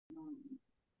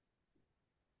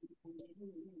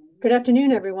Good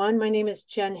afternoon, everyone. My name is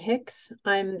Jen Hicks.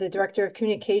 I'm the Director of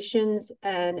Communications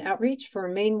and Outreach for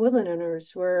Maine Woodland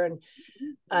Owners. We're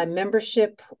a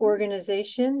membership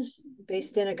organization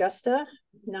based in Augusta,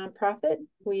 nonprofit.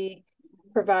 We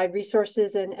provide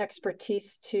resources and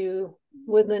expertise to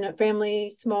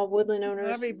small woodland owners.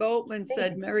 Harvey Boatman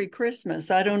said Merry Christmas.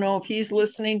 I don't know if he's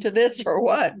listening to this or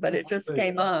what, but it just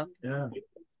came up. Yeah.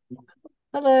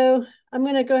 Hello. I'm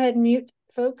going to go ahead and mute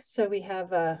folks so we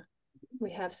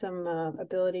have some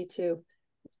ability to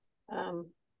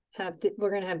we're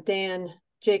going to have Dan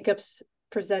Jacobs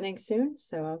presenting soon.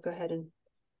 So I'll go ahead and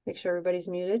make sure everybody's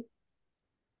muted.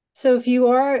 So if you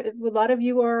are, a lot of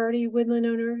you are already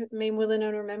Maine Woodland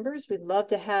Owner members. We'd love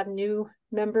to have new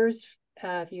members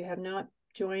if you have not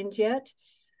joined yet.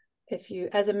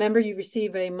 As a member, you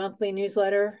receive a monthly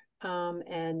newsletter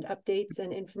and updates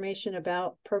and information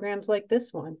about programs like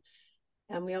this one.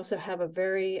 And we also have a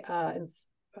very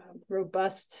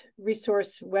robust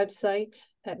resource website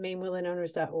at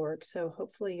mainewoodlandowners.org. So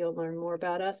hopefully you'll learn more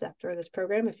about us after this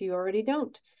program if you already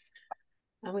don't.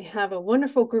 And we have a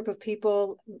wonderful group of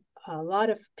people, a lot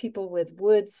of people with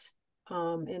woods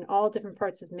in all different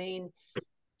parts of Maine.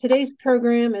 Today's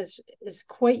program is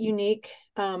quite unique.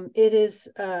 It is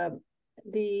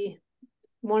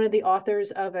one of the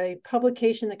authors of a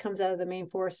publication that comes out of the Maine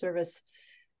Forest Service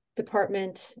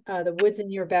Department, The Woods in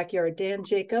Your Backyard. Dan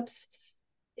Jacobs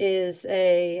is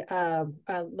a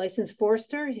licensed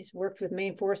forester. He's worked with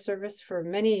Maine Forest Service for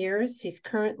many years. He's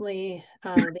currently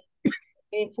the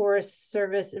Maine Forest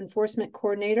Service Enforcement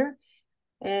Coordinator.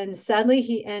 And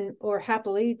sadly, or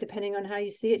happily, depending on how you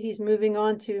see it, he's moving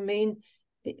on to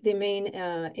the Maine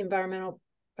Environmental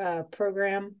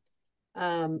Program,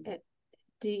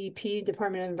 DEP,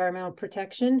 Department of Environmental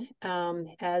Protection,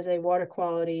 as a water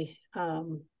quality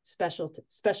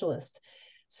specialist.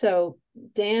 So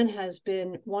Dan has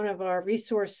been one of our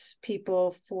resource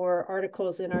people for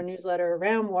articles in our newsletter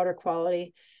around water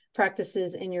quality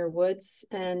practices in your woods.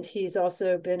 And he's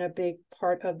also been a big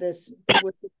part of this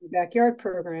Woods in Your Backyard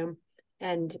program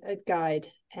and a guide.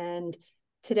 And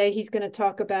today he's going to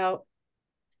talk about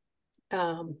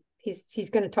he's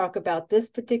going to talk about this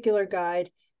particular guide,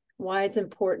 why it's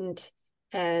important,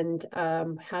 and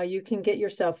how you can get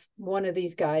yourself one of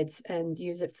these guides and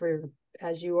use it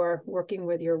as you are working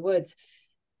with your woods.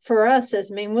 For us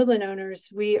as Maine Woodland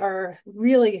Owners, we are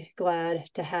really glad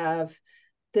to have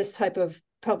this type of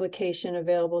publication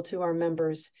available to our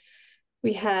members.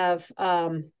 We have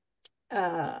a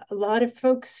lot of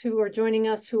folks who are joining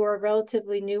us who are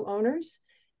relatively new owners.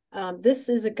 This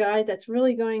is a guide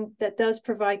that does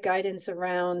provide guidance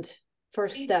around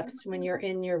first steps when you're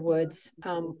in your woods,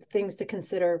 things to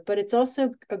consider, but it's also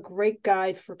a great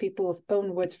guide for people who've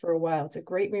owned woods for a while. It's a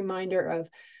great reminder of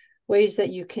ways that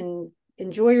you can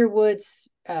enjoy your woods,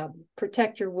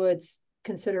 protect your woods,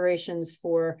 considerations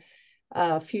for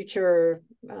future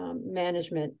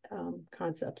management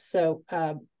concepts. So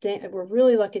Dan, we're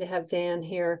really lucky to have Dan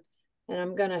here, and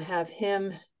I'm going to have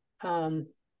him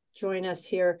join us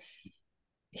here.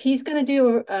 He's going to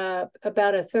do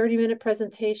about a 30-minute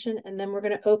presentation, and then we're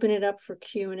going to open it up for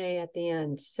Q&A at the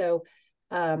end. So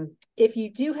if you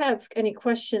do have any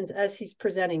questions as he's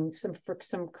presenting,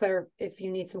 if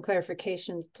you need some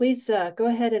clarifications, please go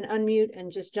ahead and unmute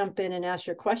and just jump in and ask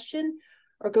your question,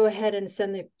 or go ahead and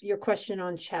send your question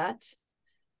on chat.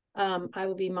 I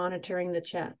will be monitoring the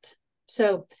chat.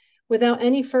 So without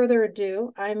any further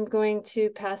ado, I'm going to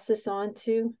pass this on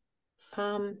to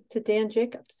Dan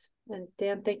Jacobs. And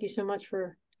Dan, thank you so much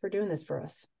for doing this for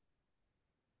us.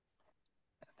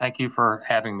 Thank you for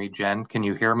having me, Jen. Can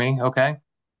you hear me okay?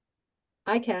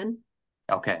 I can.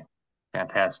 Okay,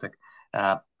 fantastic.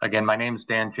 Again, my name is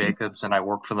Dan Jacobs, and I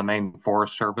work for the Maine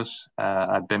Forest Service.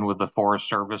 I've been with the Forest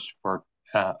Service for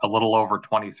a little over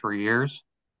 23 years.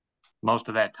 Most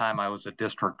of that time I was a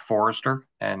district forester,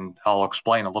 and I'll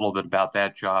explain a little bit about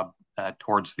that job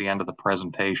towards the end of the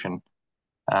presentation.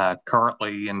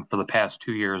 Currently, and for the past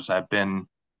 2 years, I've been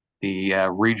the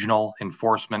Regional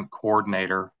Enforcement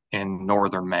Coordinator in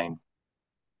Northern Maine.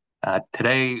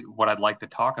 Today, what I'd like to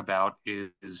talk about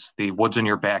is the Woods in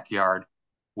Your Backyard,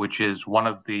 which is one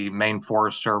of the Maine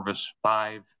Forest Service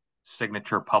 5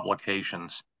 signature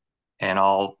publications. And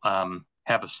I'll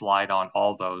have a slide on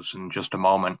all those in just a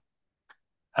moment.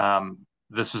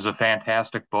 This is a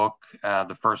fantastic book.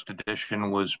 The first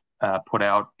edition was put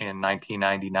out in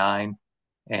 1999.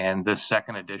 And this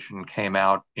second edition came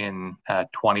out in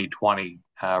 2020,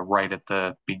 right at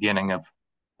the beginning of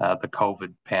the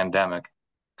COVID pandemic.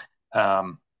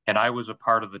 And I was a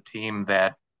part of the team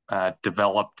that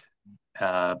developed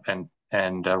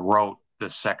and wrote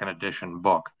this second edition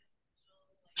book.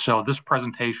 So this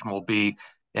presentation will be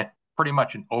pretty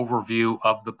much an overview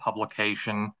of the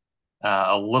publication,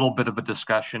 a little bit of a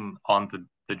discussion on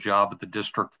the job of the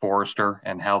district forester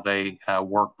and how they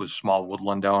work with small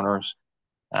woodland owners.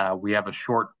 We have a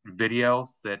short video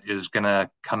that is going to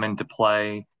come into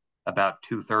play about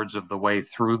 2/3 of the way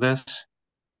through this.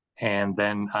 And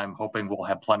then I'm hoping we'll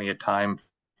have plenty of time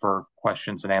for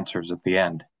questions and answers at the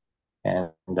end.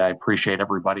 And I appreciate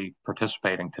everybody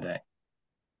participating today.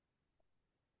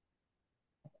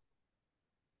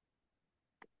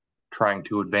 Trying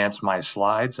to advance my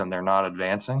slides and they're not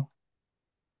advancing.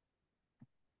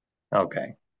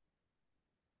 Okay.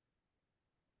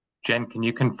 Jen, can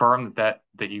you confirm that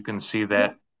you can see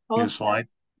that new slide?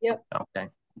 Yep. Okay.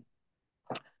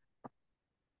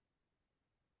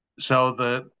 So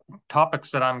the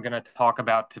topics that I'm going to talk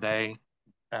about today,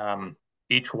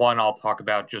 each one I'll talk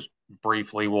about just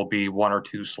briefly will be 1 or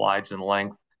 2 slides in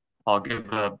length. I'll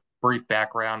give a brief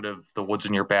background of the Woods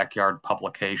in Your Backyard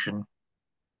publication,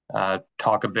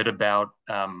 talk a bit about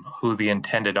who the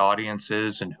intended audience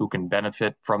is and who can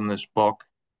benefit from this book.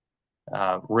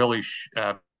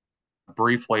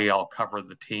 Briefly, I'll cover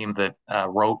the team that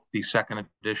wrote the second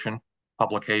edition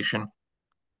publication.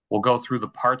 We'll go through the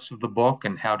parts of the book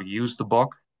and how to use the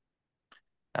book.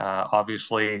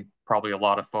 Obviously, probably a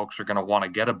lot of folks are going to want to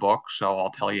get a book, so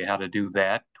I'll tell you how to do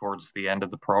that towards the end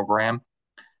of the program.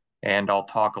 And I'll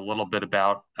talk a little bit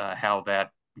about how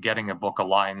that getting a book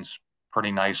aligns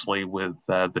pretty nicely with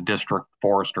the district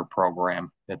forester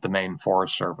program at the Maine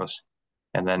Forest Service.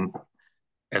 And then,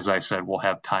 as I said, we'll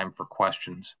have time for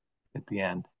questions at the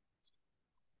end.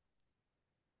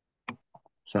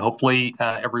 So hopefully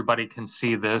everybody can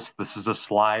see this. This is a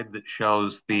slide that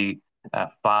shows the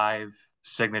 5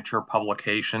 signature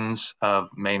publications of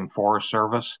Maine Forest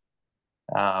Service.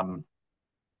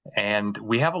 And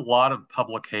we have a lot of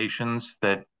publications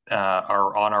that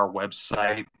are on our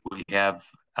website. We have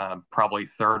probably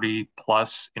 30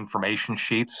 plus information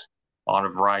sheets on a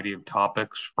variety of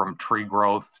topics, from tree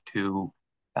growth to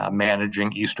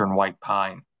managing eastern white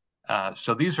pine.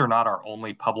 So these are not our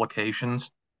only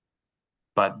publications,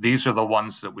 but these are the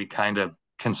ones that we kind of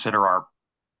consider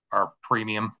our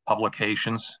premium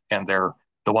publications, and they're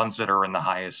the ones that are in the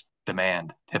highest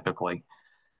demand typically.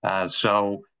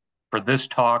 So for this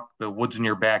talk, the Woods in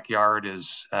Your Backyard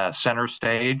is center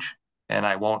stage, and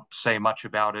I won't say much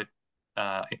about it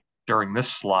during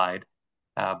this slide,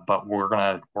 but we're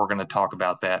gonna talk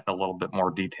about that in a little bit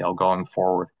more detail going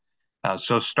forward.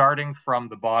 So starting from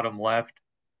the bottom left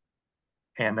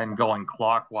and then going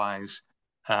clockwise,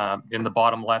 in the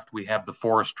bottom left we have the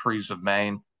Forest Trees of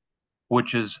Maine,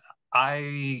 which is,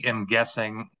 I am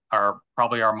guessing,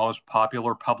 probably our most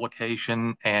popular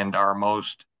publication and our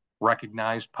most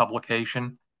recognized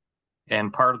publication.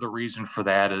 And part of the reason for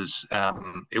that is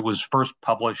it was first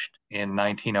published in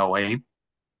 1908,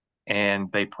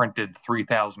 and they printed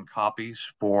 3,000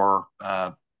 copies for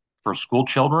school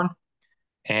children,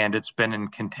 and it's been in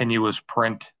continuous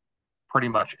print pretty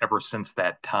much ever since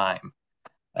that time.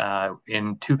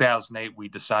 In 2008, we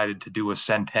decided to do a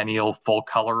centennial full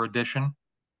color edition.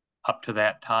 Up to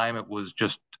that time, it was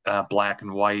just black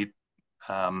and white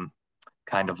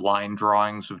kind of line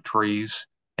drawings of trees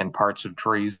and parts of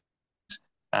trees.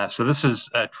 So this is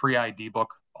a tree ID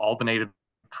book, all the native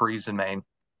trees in Maine,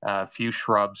 a few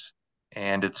shrubs,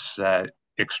 and it's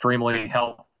extremely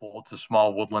helpful to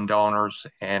small woodland owners,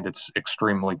 and it's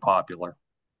extremely popular.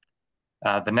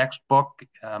 The next book,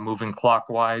 moving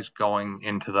clockwise, going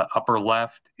into the upper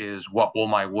left, is What Will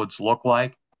My Woods Look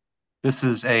Like? This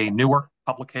is a newer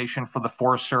publication for the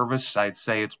Forest Service. I'd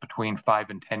say it's between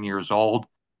 5 and 10 years old.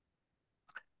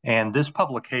 And this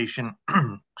publication,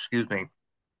 excuse me,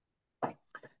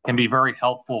 can be very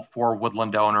helpful for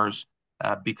woodland owners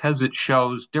because it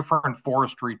shows different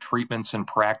forestry treatments and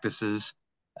practices.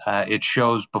 It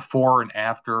shows before and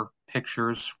after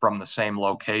pictures from the same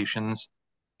locations,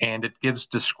 and it gives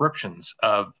descriptions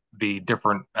of the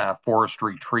different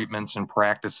forestry treatments and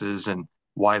practices and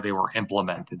why they were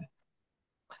implemented.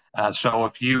 So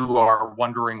if you are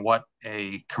wondering what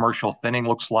a commercial thinning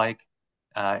looks like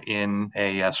in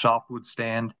a softwood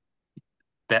stand,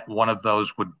 that one of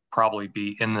those would probably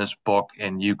be in this book,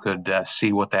 and you could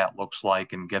see what that looks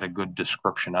like and get a good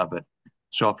description of it.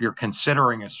 So if you're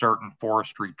considering a certain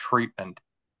forestry treatment,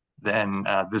 then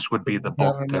this would be the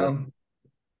book to...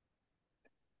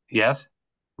 Yes?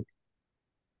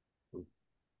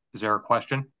 Is there a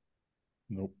question?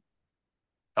 Nope.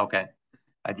 Okay.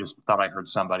 I just thought I heard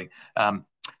somebody.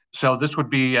 So this would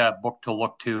be a book to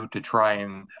look to try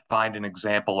and find an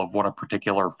example of what a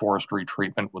particular forestry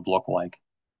treatment would look like.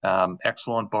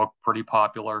 Excellent book, pretty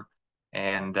popular,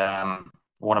 and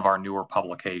one of our newer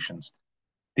publications.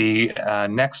 The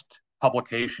next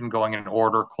publication, going in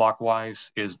order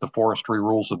clockwise, is the Forestry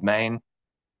Rules of Maine.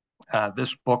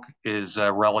 This book is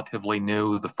relatively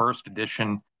new. The first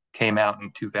edition came out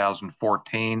in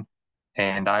 2014,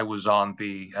 and I was on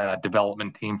the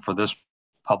development team for this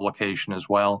publication as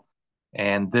well.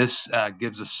 And this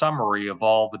gives a summary of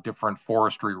all the different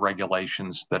forestry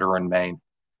regulations that are in Maine.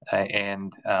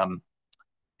 And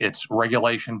it's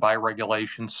regulation by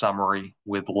regulation summary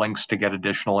with links to get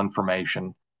additional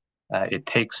information. It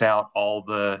takes out all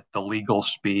the legal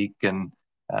speak and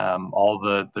all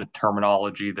the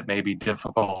terminology that may be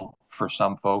difficult for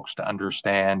some folks to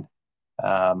understand.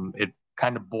 It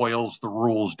kind of boils the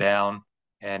rules down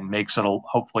and makes it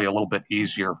hopefully a little bit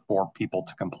easier for people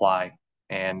to comply.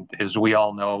 And as we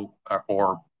all know,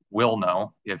 or will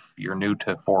know if you're new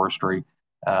to forestry,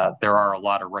 there are a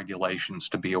lot of regulations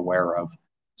to be aware of.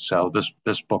 So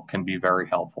this book can be very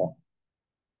helpful.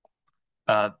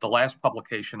 The last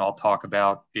publication I'll talk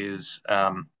about is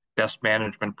Best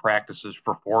Management Practices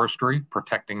for Forestry,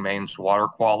 Protecting Maine's Water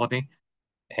Quality.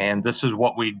 And this is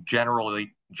what we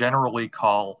generally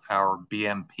call our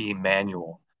BMP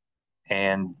manual.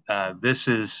 And this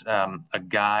is a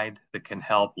guide that can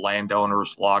help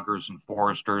landowners, loggers, and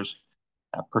foresters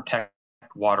protect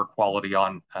water quality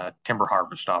on timber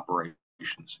harvest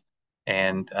operations.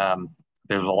 And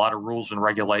there's a lot of rules and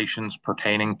regulations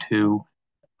pertaining to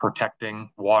protecting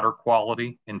water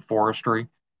quality in forestry,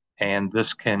 and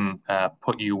this can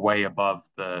put you way above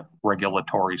the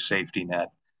regulatory safety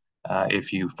net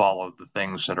if you follow the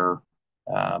things that are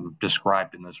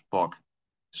described in this book.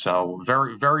 So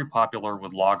very, very popular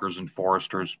with loggers and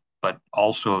foresters, but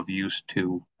also of use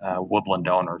to woodland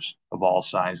owners of all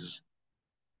sizes.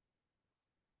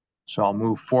 So I'll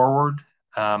move forward.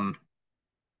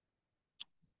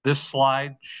 This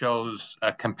slide shows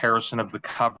a comparison of the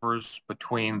covers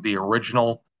between the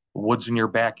original Woods in Your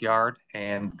Backyard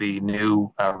and the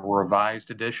new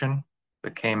revised edition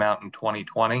that came out in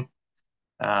 2020.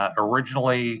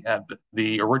 Originally,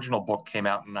 the original book came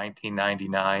out in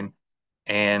 1999,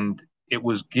 and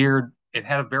it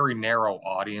had a very narrow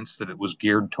audience that it was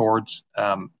geared towards,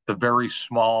 the very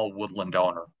small woodland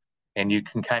owner. And you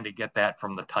can kind of get that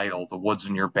from the title, The Woods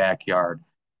in Your Backyard.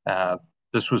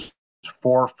 This was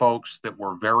for folks that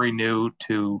were very new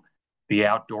to the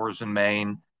outdoors in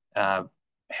Maine,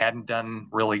 hadn't done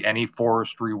really any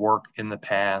forestry work in the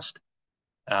past,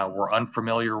 were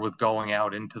unfamiliar with going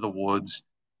out into the woods,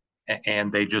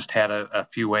 and they just had a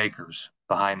few acres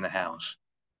behind the house.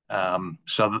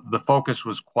 So the focus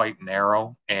was quite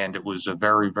narrow, and it was a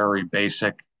very, very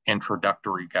basic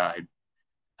introductory guide.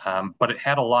 But it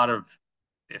had a lot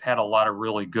of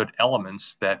really good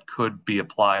elements that could be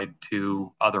applied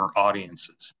to other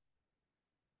audiences.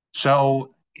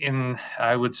 So in,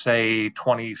 I would say,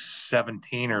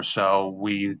 2017 or so,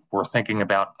 we were thinking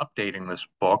about updating this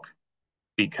book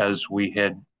because we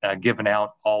had given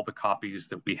out all the copies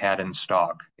that we had in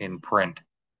stock in print.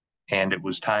 And it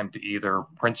was time to either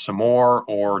print some more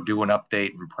or do an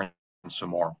update and print some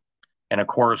more. And of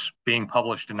course, being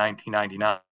published in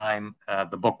 1999,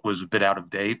 the book was a bit out of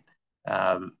date.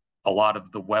 A lot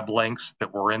of the web links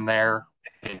that were in there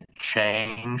had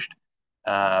changed.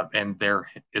 And there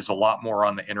is a lot more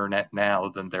on the internet now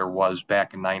than there was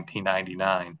back in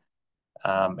 1999.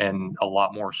 And a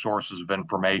lot more sources of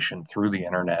information through the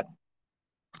internet.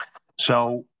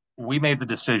 So we made the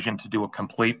decision to do a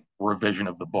complete revision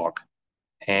of the book.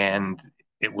 And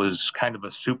it was kind of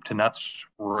a soup to nuts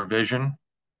revision.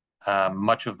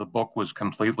 Much of the book was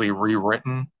completely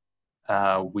rewritten.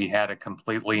 We had a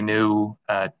completely new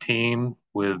team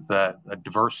with a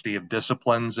diversity of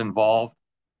disciplines involved.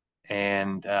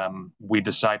 And we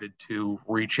decided to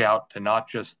reach out to not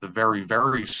just the very,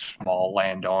 very small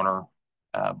landowner,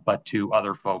 but to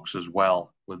other folks as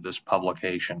well with this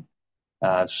publication.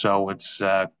 So it's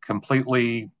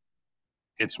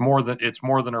it's more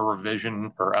than a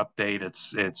revision or update.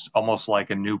 It's almost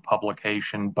like a new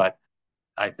publication, but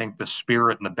I think the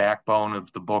spirit and the backbone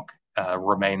of the book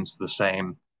remains the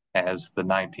same as the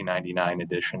 1999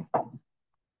 edition.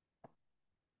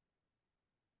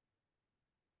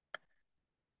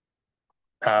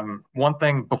 One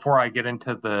thing before I get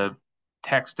into the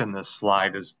text in this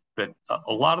slide is that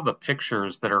a lot of the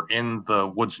pictures that are in the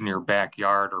Woods in Your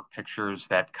Backyard are pictures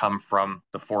that come from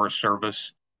the Forest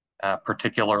Service,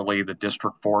 particularly the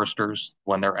district foresters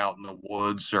when they're out in the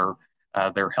woods or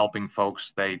they're helping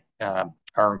folks. They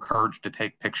are encouraged to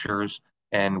take pictures.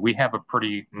 And we have a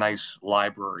pretty nice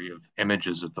library of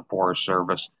images at the Forest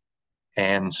Service.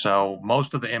 And so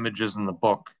most of the images in the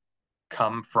book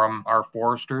come from our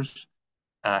foresters.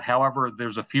 However,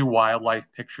 there's a few wildlife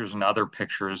pictures and other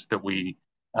pictures that we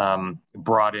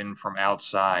brought in from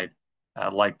outside,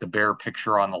 like the bear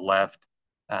picture on the left.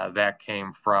 That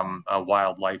came from a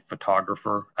wildlife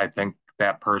photographer. I think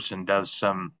that person does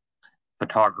some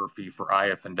photography for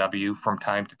IF&W from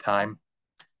time to time.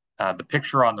 The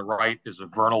picture on the right is a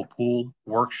vernal pool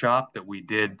workshop that we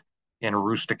did in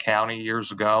Aroostook County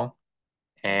years ago.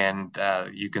 And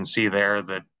you can see there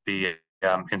that the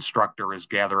instructor is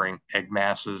gathering egg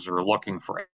masses or looking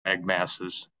for egg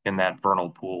masses in that vernal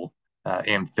pool,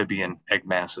 amphibian egg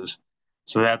masses.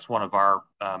 So that's one of our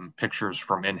pictures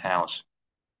from in-house.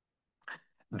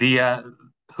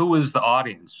 Who is the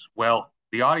audience? Well,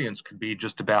 the audience could be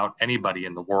just about anybody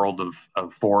in the world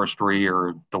of forestry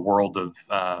or the world of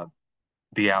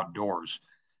the outdoors.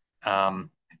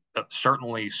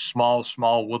 Certainly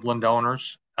small woodland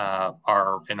owners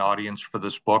are an audience for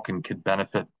this book and could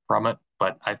benefit from it.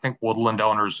 But I think woodland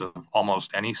owners of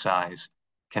almost any size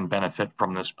can benefit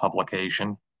from this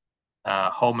publication.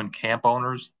 Home and camp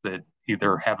owners that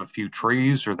either have a few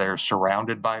trees or they're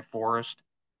surrounded by forest,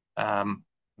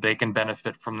 they can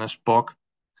benefit from this book.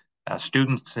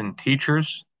 Students and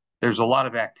teachers, there's a lot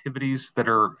of activities that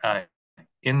are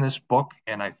in this book,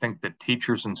 and I think that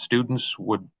teachers and students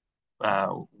would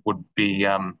be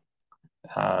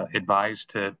advised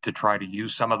to try to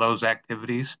use some of those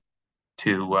activities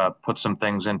to put some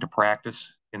things into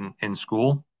practice in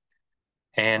school.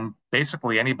 And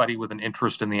basically anybody with an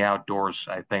interest in the outdoors,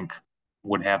 I think,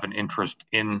 would have an interest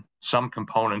in some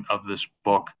component of this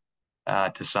book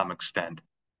to some extent.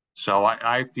 So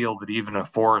I feel that even a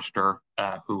forester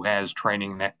who has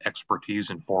training and expertise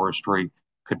in forestry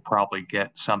could probably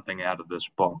get something out of this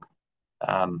book.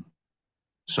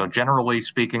 So generally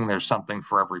speaking, there's something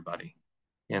for everybody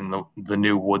in the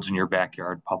new Woods in Your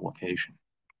Backyard publication.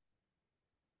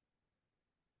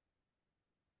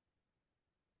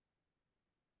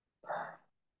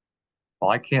 Well,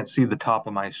 I can't see the top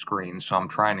of my screen, so I'm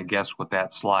trying to guess what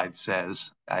that slide says.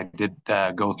 I did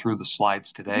go through the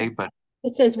slides today, but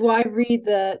it says, why read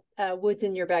the Woods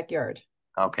in Your Backyard?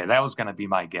 Okay, that was going to be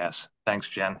my guess. Thanks,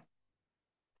 Jen.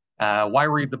 Why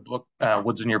read the book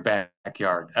Woods in Your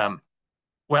Backyard?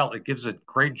 Well, it gives a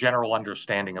great general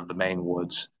understanding of the Maine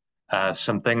woods.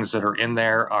 Some things that are in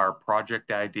there are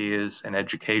project ideas and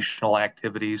educational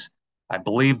activities. I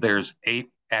believe there's 8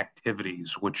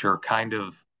 activities, which are kind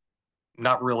of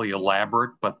not really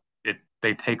elaborate, but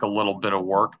they take a little bit of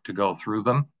work to go through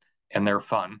them, and they're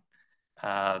fun.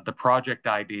 The project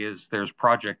ideas, there's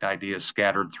project ideas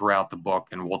scattered throughout the book,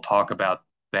 and we'll talk about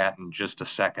that in just a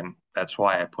second. That's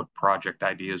why I put project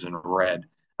ideas in red.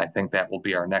 I think that will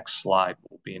be our next slide,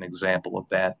 will be an example of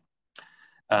that.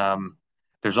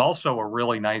 There's also a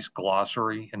really nice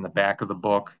glossary in the back of the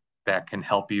book that can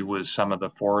help you with some of the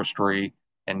forestry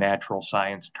and natural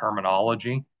science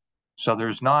terminology. So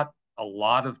there's not a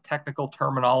lot of technical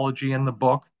terminology in the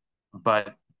book,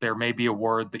 but there may be a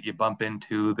word that you bump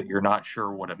into that you're not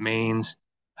sure what it means.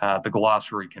 The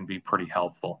glossary can be pretty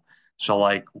helpful. So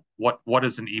like, what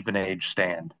is an even age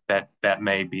stand? That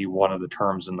may be one of the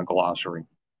terms in the glossary.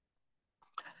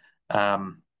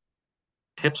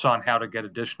 Tips on how to get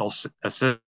additional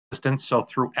assistance. So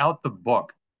throughout the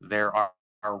book, there are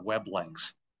web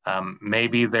links.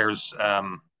 Maybe there's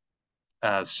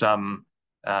some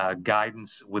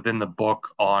guidance within the book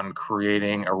on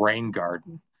creating a rain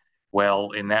garden.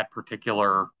 Well, in that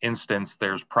particular instance,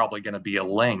 there's probably going to be a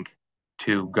link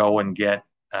to go and get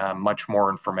much more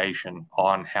information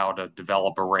on how to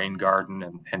develop a rain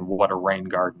garden and what a rain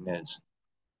garden is.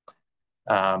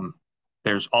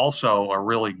 There's also a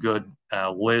really good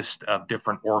list of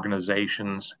different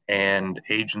organizations and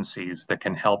agencies that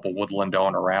can help a woodland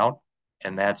owner out,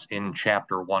 and that's in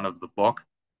chapter 1 of the book.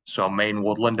 So Maine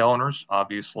Woodland Owners,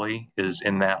 obviously, is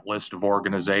in that list of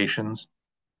organizations,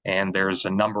 and there's a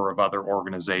number of other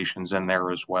organizations in there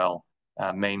as well.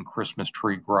 Maine Christmas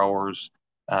Tree Growers,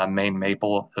 Maine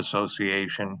Maple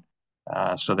Association.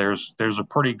 So there's a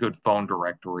pretty good phone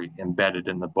directory embedded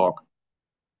in the book.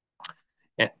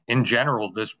 In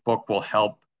general, this book will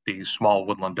help the small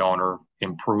woodland owner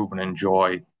improve and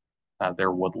enjoy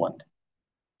their woodland.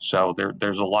 So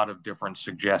there's a lot of different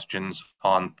suggestions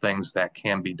on things that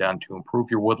can be done to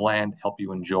improve your woodland, help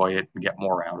you enjoy it, and get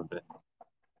more out of it.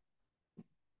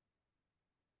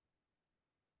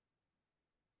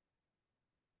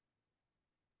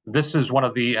 This is one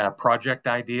of the project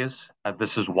ideas.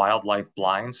 This is wildlife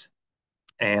blinds.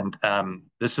 And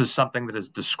this is something that is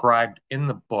described in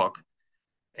the book.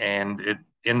 And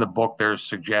in the book, there's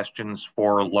suggestions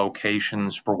for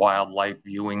locations for wildlife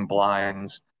viewing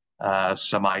blinds,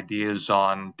 some ideas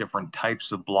on different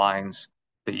types of blinds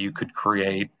that you could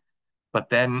create. But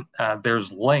then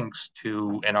there's links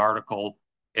to an article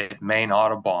at Maine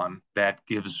Audubon that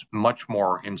gives much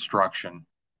more instruction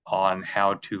on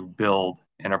how to build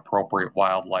an appropriate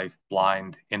wildlife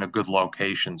blind in a good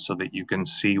location so that you can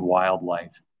see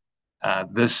wildlife.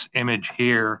 This image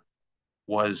here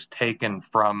was taken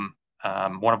from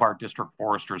one of our district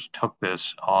foresters took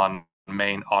this on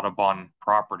Maine Audubon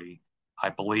property. I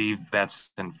believe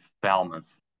that's in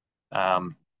Falmouth.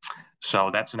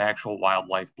 So that's an actual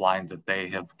wildlife blind that they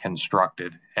have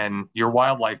constructed. And your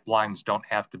wildlife blinds don't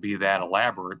have to be that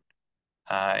elaborate,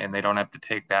 and they don't have to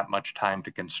take that much time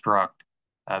to construct.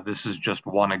 This is just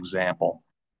one example.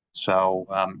 So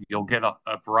you'll get a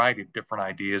variety of different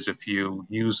ideas if you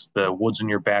use the Woods in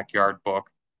Your Backyard book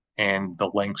and the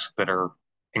links that are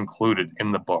included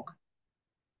in the book.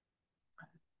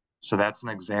 So that's an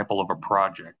example of a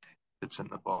project that's in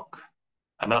the book.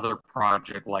 Another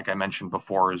project, like I mentioned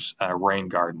before, is rain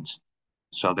gardens.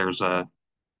 So there's a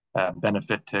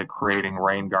benefit to creating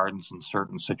rain gardens in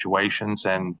certain situations,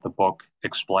 and the book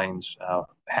explains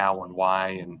how and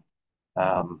why and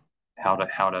how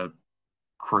to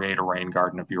create a rain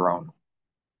garden of your own.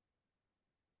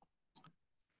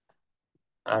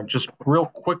 Just real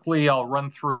quickly, I'll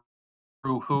run through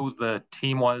who the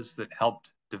team was that helped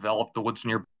develop the Woods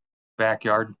in Your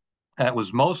Backyard. It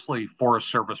was mostly Forest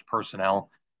Service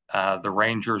personnel. The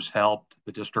rangers helped,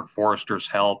 the district foresters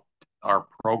helped, our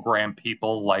program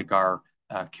people like our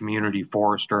community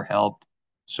forester helped.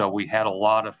 So we had a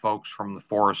lot of folks from the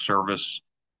Forest Service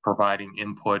providing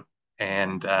input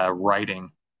and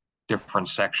writing different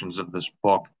sections of this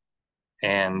book.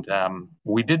 And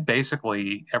we did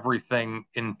basically everything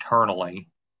internally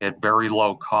at very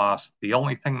low cost. The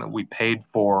only thing that we paid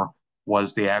for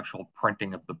was the actual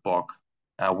printing of the book.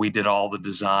 We did all the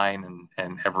design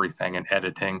and everything and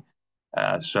editing.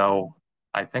 So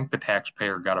I think the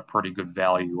taxpayer got a pretty good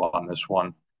value on this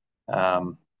one.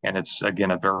 And it's,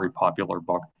 again, a very popular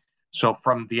book. So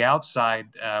from the outside,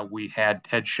 we had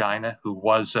Ted Shina, who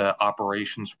was an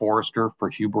operations forester for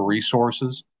Huber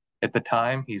Resources at the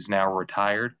time. He's now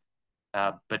retired.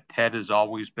 But Ted has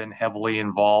always been heavily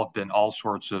involved in all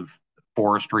sorts of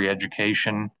forestry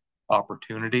education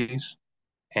opportunities.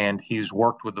 And he's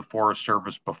worked with the Forest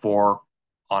Service before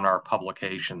on our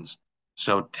publications.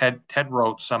 So Ted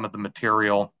wrote some of the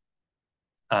material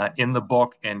in the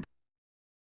book, and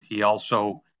he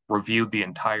also reviewed the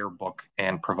entire book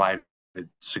and provided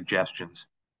suggestions.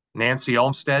 Nancy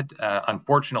Olmsted,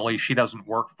 unfortunately, she doesn't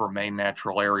work for Maine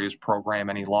Natural Areas program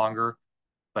any longer,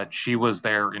 but she was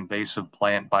their invasive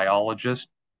plant biologist.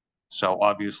 So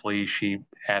obviously she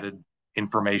added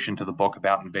information to the book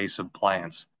about invasive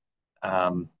plants.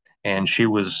 And she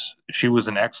was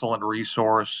an excellent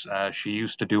resource. She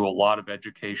used to do a lot of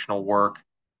educational work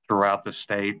throughout the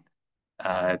state.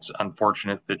 It's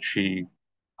unfortunate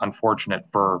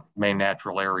for Maine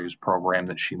Natural Areas program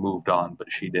that she moved on, but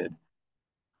she did.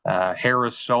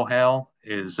 Harris Sohail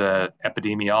is an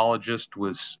epidemiologist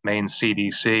with Maine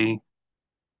CDC.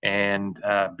 And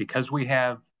because we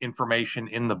have information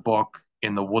in the book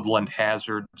in the woodland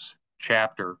hazards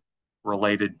chapter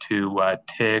related to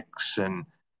ticks and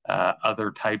other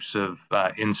types of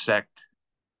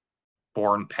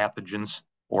insect-borne pathogens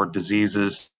or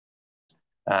diseases,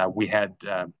 we had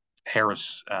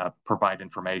Harris provide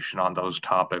information on those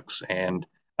topics, and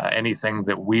anything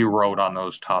that we wrote on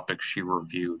those topics, she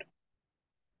reviewed.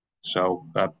 So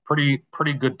a pretty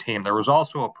good team. There was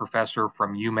also a professor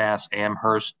from UMass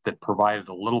Amherst that provided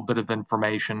a little bit of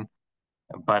information,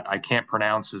 but I can't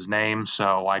pronounce his name,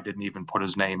 so I didn't even put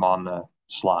his name on the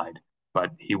slide.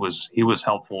 But he was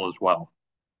helpful as well.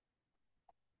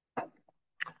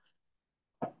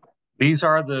 These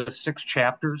are the 6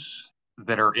 chapters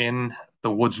that are in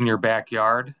the Woods in Your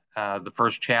Backyard. The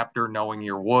first chapter, Knowing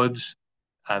Your Woods.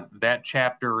 That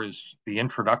chapter is the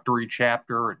introductory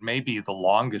chapter. It may be the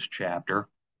longest chapter.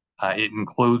 It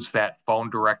includes that phone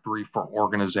directory for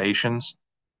organizations,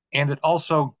 and it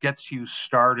also gets you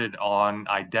started on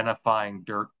identifying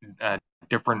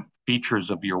different features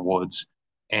of your woods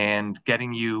and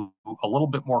getting you a little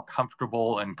bit more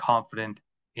comfortable and confident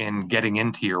in getting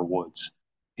into your woods.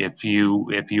 If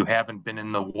you haven't been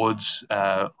in the woods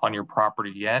on your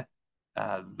property yet,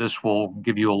 this will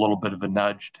give you a little bit of a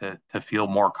nudge to feel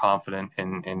more confident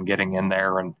in getting in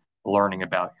there and learning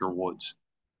about your woods.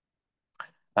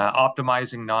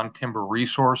 Optimizing non-timber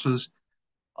resources.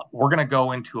 We're going to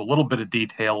go into a little bit of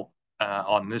detail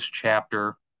on this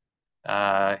chapter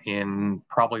in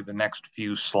probably the next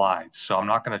few slides. So I'm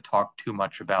not going to talk too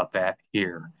much about that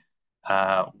here.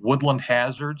 Woodland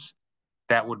hazards,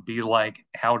 that would be like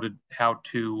how to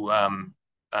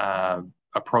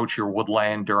approach your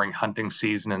woodland during hunting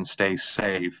season and stay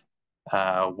safe?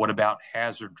 What about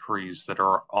hazard trees that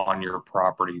are on your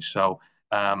property? So,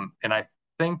 and I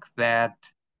think that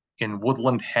in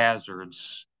woodland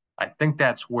hazards, I think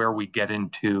that's where we get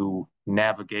into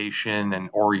navigation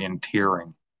and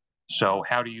orienteering. So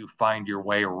how do you find your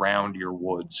way around your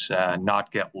woods,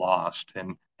 not get lost?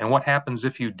 And what happens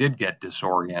if you did get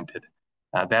disoriented?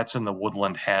 That's in the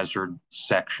woodland hazard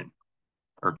section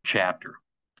or chapter.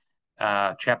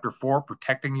 Chapter 4,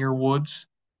 protecting your woods.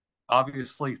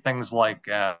 Obviously, things like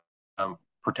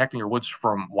protecting your woods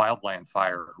from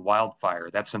wildfire,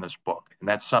 that's in this book. And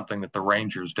that's something that the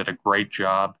Rangers did a great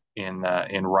job in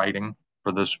writing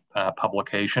for this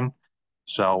publication.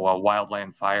 So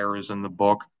wildland fire is in the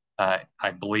book.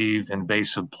 I believe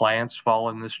invasive plants fall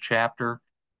in this chapter.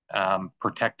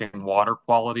 Protecting water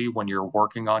quality when you're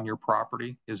working on your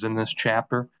property is in this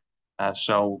chapter.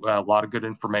 So a lot of good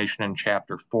information in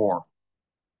chapter 4.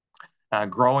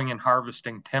 Growing and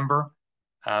harvesting timber.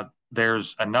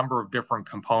 There's a number of different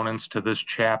components to this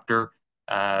chapter.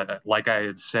 Like I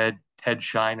had said, Ted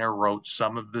Shiner wrote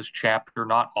some of this chapter,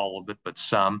 not all of it, but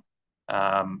some.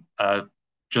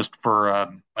 Just for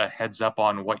a heads up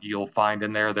on what you'll find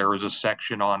in there, there is a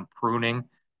section on pruning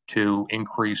to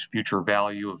increase future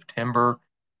value of timber.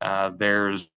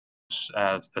 There's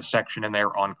a section in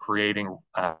there on creating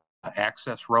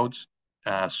access roads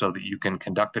so that you can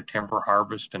conduct a timber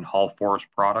harvest and haul forest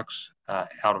products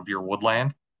out of your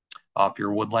woodland, off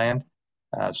your woodland.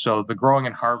 So the growing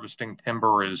and harvesting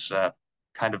timber is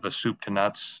kind of a soup to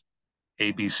nuts,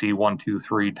 ABC 1, 2,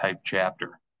 3 type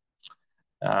chapter.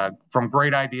 From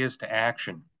great ideas to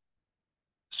action.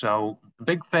 So the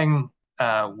big thing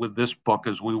with this book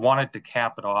is we wanted to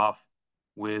cap it off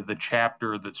with a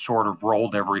chapter that sort of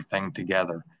rolled everything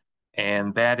together.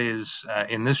 And that is,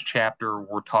 in this chapter,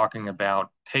 we're talking about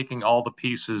taking all the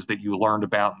pieces that you learned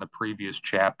about in the previous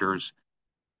chapters,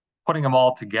 putting them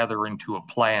all together into a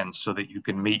plan so that you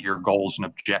can meet your goals and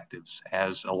objectives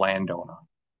as a landowner.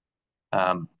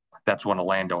 That's when a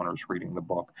landowner is reading the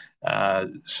book.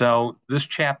 So this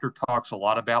chapter talks a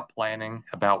lot about planning,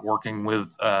 about working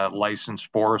with a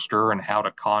licensed forester and how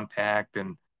to contact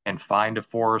and find a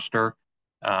forester.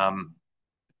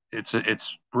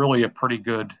 It's really a pretty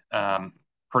good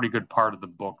part of the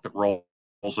book that rolls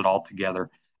it all together.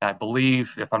 And I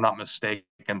believe, if I'm not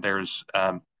mistaken, there's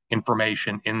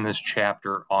information in this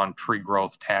chapter on tree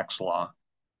growth tax law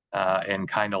and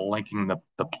kind of linking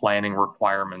the planning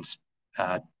requirements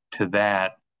to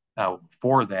that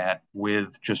for that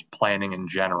with just planning in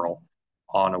general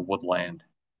on a woodland.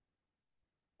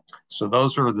 So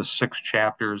those are the 6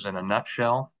 chapters in a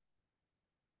nutshell.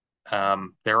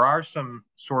 There are some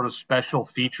sort of special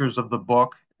features of the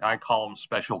book. I call them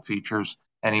special features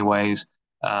anyways.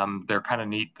 They're kind of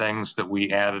neat things that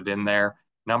we added in there.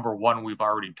 Number 1, we've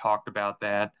already talked about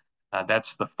that.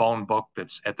 That's the phone book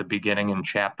that's at the beginning in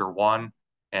chapter 1.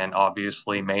 And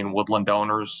obviously, Maine Woodland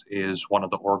Owners is one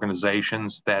of the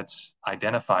organizations that's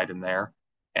identified in there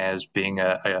as being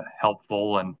a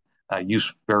helpful and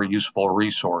very useful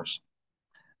resource.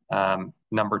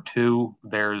 Number 2,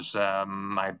 there's,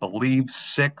 I believe,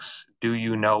 6 do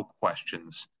you know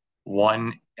questions,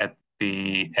 1 at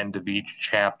the end of each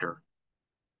chapter,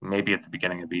 maybe at the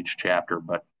beginning of each chapter,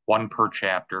 but 1 per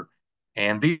chapter.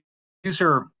 And these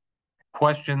are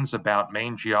questions about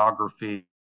Maine geography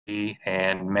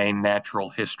and Maine natural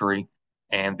history.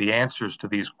 And the answers to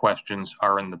these questions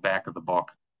are in the back of the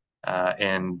book.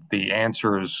 And the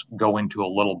answers go into a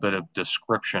little bit of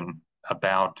description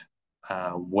about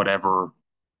whatever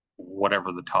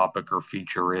the topic or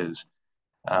feature is.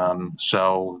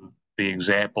 So the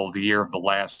example, the year of the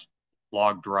last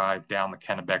log drive down the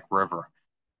Kennebec River.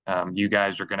 You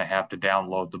guys are going to have to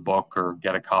download the book or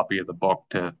get a copy of the book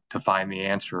to find the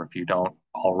answer if you don't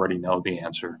already know the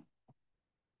answer.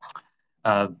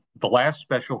 The last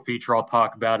special feature I'll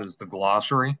talk about is the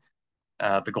glossary.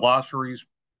 The glossary is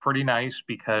pretty nice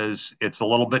because it's a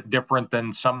little bit different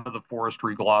than some of the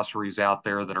forestry glossaries out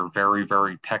there that are very,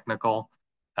 very technical.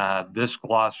 This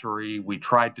glossary, we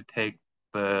tried to take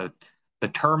the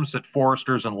terms that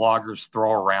foresters and loggers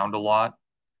throw around a lot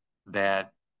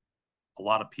that a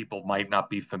lot of people might not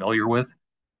be familiar with.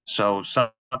 So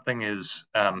something as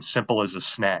simple as a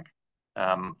snag.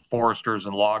 Foresters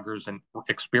and loggers and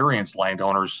experienced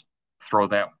landowners throw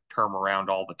that term around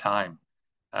all the time.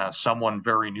 Someone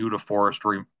very new to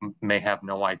forestry may have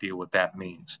no idea what that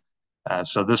means.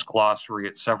 So this glossary,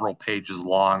 it's several pages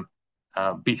long,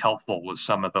 be helpful with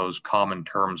some of those common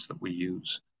terms that we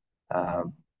use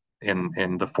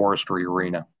in the forestry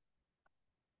arena.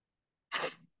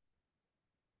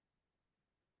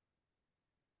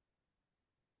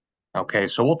 Okay,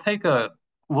 so we'll take a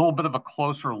little bit of a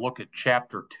closer look at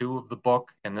chapter 2 of the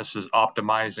book, and this is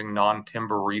optimizing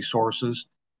non-timber resources.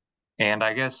 And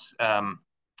I guess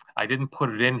I didn't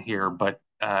put it in here, but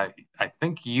I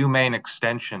think Maine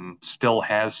Extension still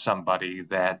has somebody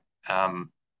that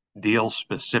deals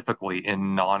specifically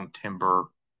in non-timber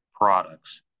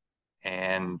products.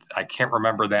 And I can't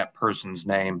remember that person's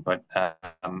name, but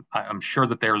I'm sure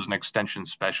that there's an extension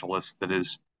specialist that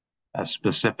is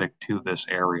specific to this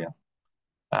area.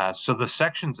 So the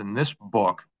sections in this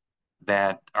book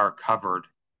that are covered,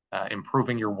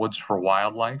 improving your woods for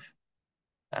wildlife,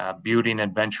 beauty and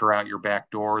adventure out your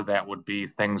back door, that would be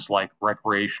things like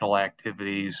recreational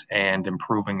activities and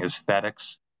improving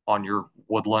aesthetics on your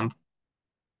woodland.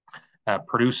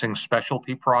 Producing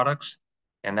specialty products,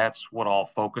 and that's what I'll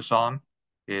focus on,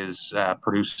 is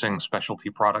producing specialty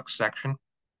products section.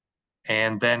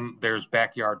 And then there's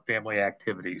backyard family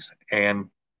activities. And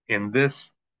in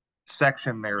this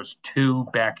section, there's 2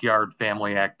 backyard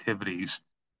family activities.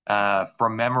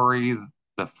 From memory,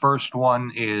 the first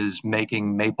one is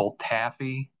making maple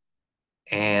taffy,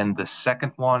 and the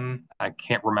second one, I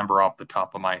can't remember off the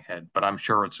top of my head, but I'm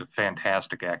sure it's a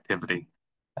fantastic activity.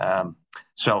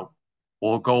 So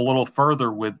we'll go a little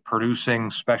further with producing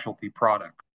specialty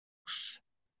products.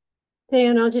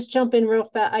 Dan, I'll just jump in real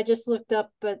fast. I just looked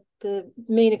up, but the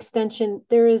Maine Extension,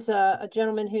 there is a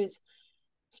gentleman who's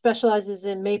specializes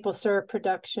in maple syrup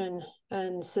production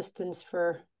and assistance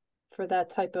for that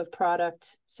type of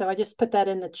product. So I just put that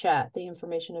in the chat, the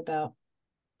information about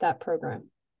that program.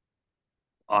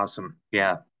 Awesome.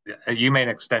 Yeah. Maine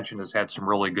Extension has had some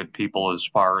really good people as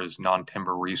far as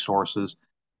non-timber resources.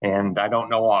 And I don't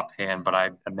know offhand, but I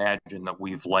imagine that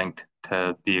we've linked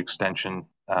to the extension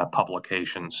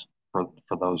publications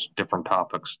for those different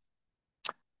topics.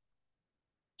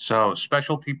 So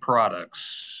specialty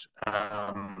products.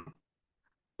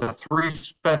 The 3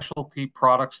 specialty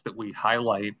products that we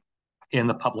highlight in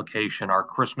the publication are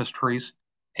Christmas trees.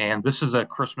 And this is a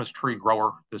Christmas tree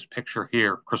grower, this picture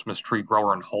here, Christmas tree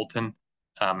grower in Holton.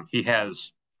 He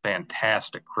has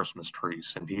fantastic Christmas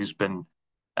trees, and he's been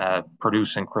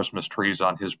producing Christmas trees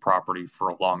on his property for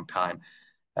a long time.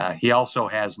 He also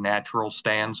has natural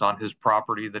stands on his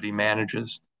property that he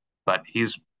manages, but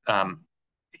he's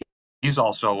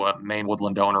also a Maine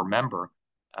Woodland Owner member,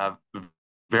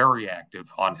 very active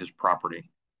on his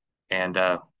property. And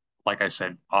like I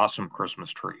said, awesome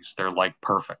Christmas trees. They're like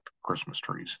perfect Christmas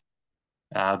trees.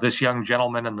 This young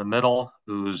gentleman in the middle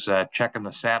who's checking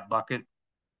the sap bucket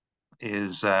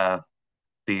is the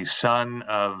son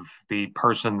of the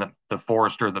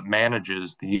forester that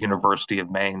manages the University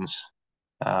of Maine's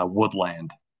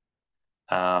woodland.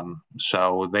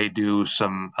 So they do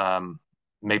some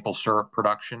maple syrup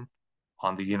production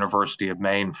on the University of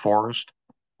Maine forest,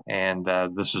 and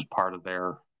this is part of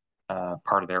their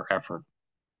effort.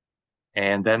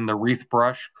 And then the wreath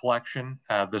brush collection.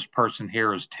 This person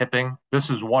here is tipping.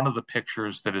 This is one of the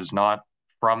pictures that is not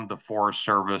from the Forest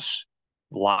Service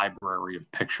library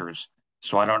of pictures.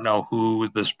 So I don't know who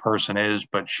this person is,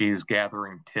 but she's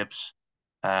gathering tips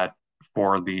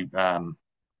for the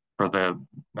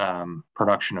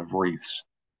production of wreaths.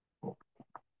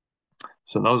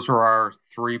 So those are our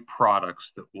 3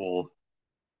 products that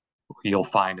you'll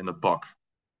find in the book.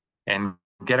 And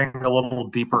getting a little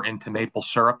deeper into maple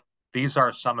syrup, these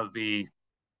are some of the,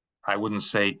 I wouldn't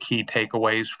say key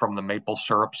takeaways from the maple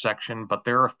syrup section, but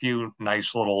there are a few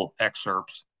nice little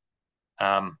excerpts.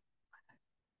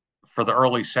 For the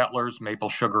early settlers, maple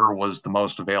sugar was the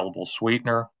most available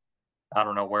sweetener. I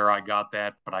don't know where I got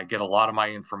that, but I get a lot of my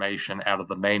information out of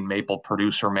the Maine Maple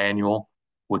Producer Manual,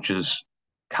 which is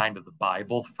kind of the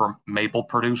Bible for maple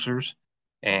producers.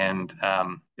 And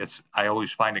I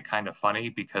always find it kind of funny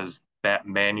because that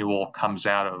manual comes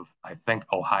out of, I think,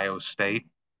 Ohio State,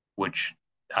 which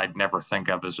I'd never think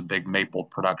of as a big maple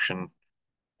production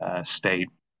state,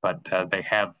 but they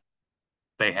have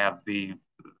the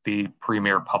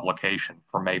premier publication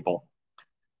for maple.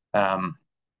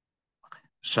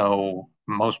 So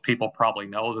most people probably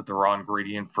know that the raw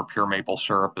ingredient for pure maple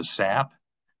syrup is sap.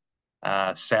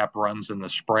 Sap runs in the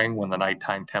spring when the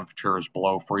nighttime temperature is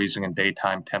below freezing and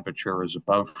daytime temperature is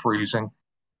above freezing.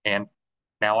 And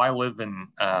now I live in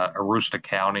Aroostook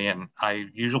County, and I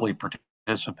usually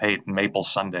participate in Maple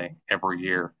Sunday every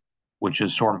year, which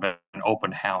is sort of an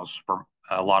open house for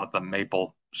a lot of the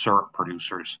maple syrup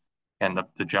producers. And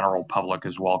the general public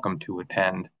is welcome to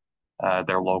attend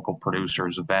their local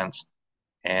producers' events.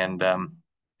 And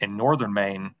in northern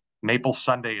Maine, Maple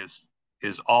Sunday is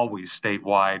always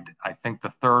statewide. I think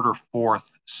the 3rd or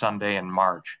 4th Sunday in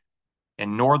March.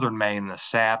 In northern Maine, the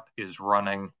sap is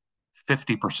running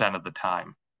 50% of the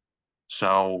time.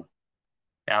 So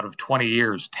out of 20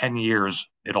 years, 10 years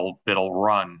it'll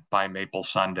run by Maple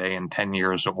Sunday, and 10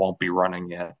 years it won't be running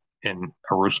yet in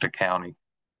Aroostook County.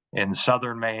 In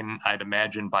southern Maine, I'd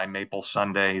imagine by Maple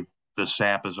Sunday, the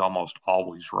sap is almost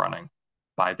always running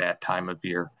by that time of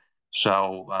year.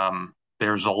 So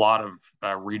there's a lot of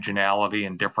regionality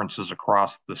and differences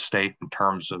across the state in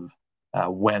terms of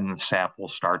when the sap will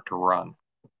start to run.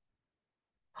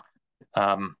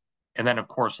 And then, of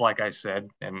course, like I said,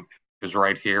 and is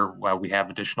right here, we have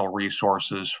additional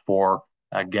resources for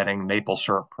getting maple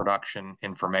syrup production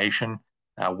information.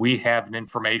 We have an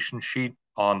information sheet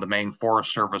on the Maine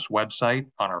Forest Service website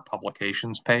on our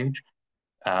publications page,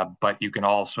 but you can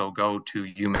also go to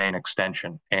UMaine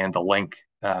Extension, and the link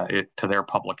to their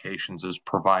publications is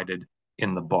provided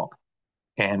in the book.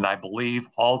 And I believe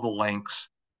all the links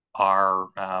are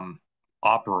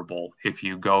operable if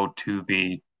you go to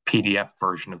the PDF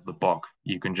version of the book.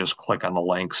 You can just click on the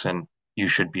links and you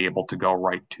should be able to go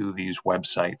right to these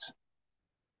websites.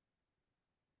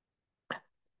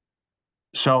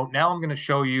 So now I'm going to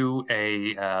show you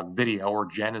a video, or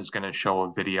Jen is going to show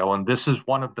a video, and this is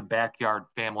one of the backyard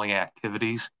family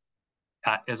activities.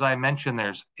 As I mentioned,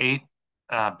 there's 8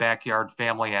 backyard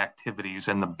family activities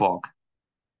in the book.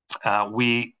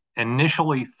 We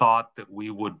initially thought that we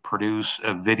would produce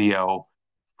a video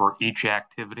for each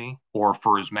activity, or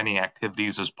for as many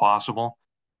activities as possible.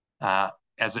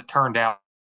 As it turned out,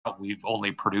 we've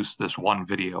only produced this one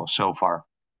video so far.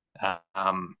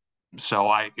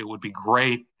 So it would be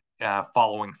great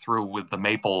following through with the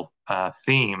maple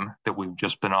theme that we've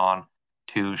just been on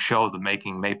to show the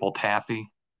making maple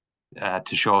taffy,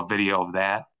 to show a video of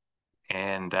that.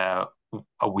 And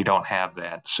we don't have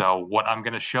that. So what I'm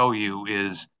going to show you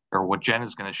is, or what Jen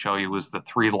is going to show you, is the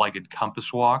 3-legged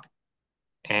compass walk.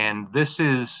 And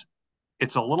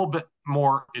it's a little bit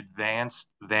more advanced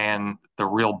than the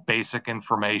real basic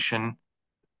information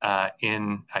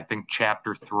in, I think,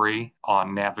 chapter 3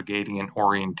 on navigating and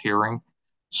orienteering.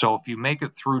 So if you make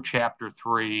it through chapter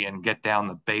 3 and get down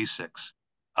the basics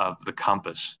of the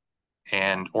compass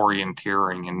and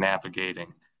orienteering and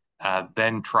navigating,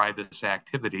 then try this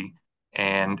activity.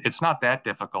 And it's not that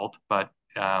difficult, but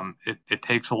it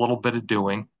takes a little bit of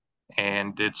doing.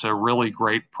 And it's a really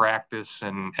great practice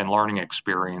and learning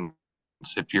experience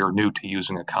if you're new to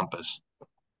using a compass.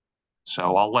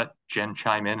 So I'll let Jen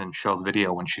chime in and show the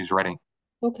video when she's ready.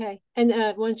 Okay. And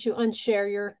why don't you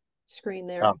unshare your screen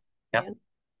there? Yep.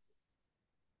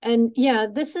 And yeah,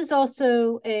 this is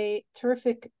also a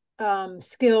terrific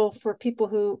skill for people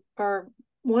who are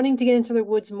wanting to get into the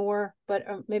woods more, but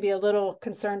maybe a little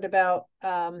concerned about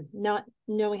not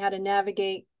knowing how to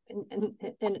navigate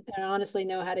and honestly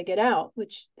know how to get out,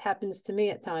 which happens to me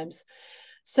at times.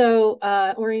 So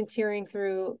orienteering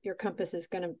through your compass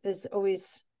is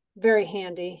always very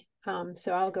handy.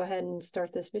 So I'll go ahead and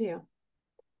start this video.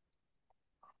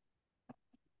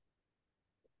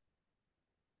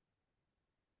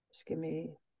 Just give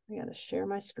me, I gotta share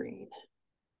my screen.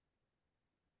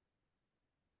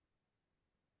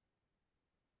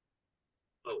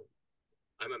 Oh,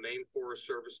 I'm a Maine Forest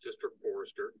Service District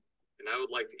Forester, and I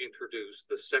would like to introduce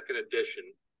the second edition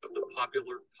of the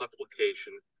popular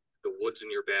publication, The Woods in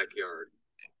Your Backyard.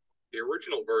 The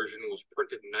original version was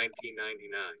printed in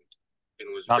 1999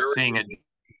 and was not seeing it,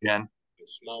 Jen.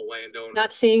 Small landowners,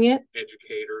 not seeing it,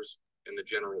 educators, and the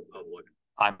general public.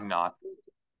 I'm not.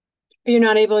 You're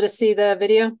not able to see the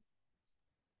video?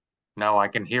 No, I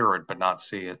can hear it, but not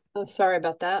see it. Oh, sorry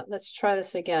about that. Let's try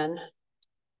this again.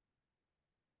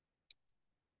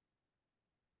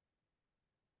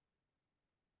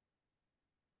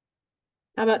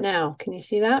 How about now? Can you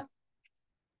see that?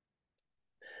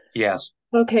 Yes.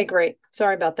 Okay, great.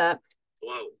 Sorry about that.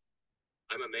 Hello,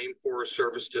 I'm a Maine Forest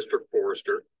Service District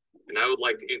Forester, and I would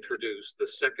like to introduce the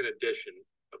second edition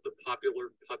of the popular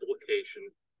publication,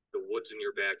 The Woods in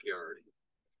Your Backyard.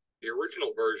 The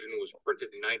original version was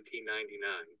printed in 1999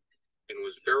 and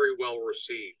was very well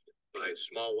received by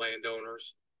small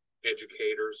landowners,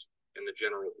 educators, and the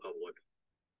general public.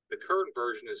 The current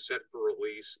version is set for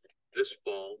release this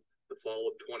fall, the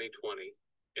fall of 2020,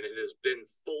 and it has been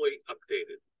fully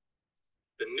updated.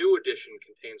 The new edition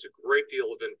contains a great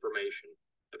deal of information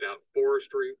about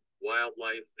forestry,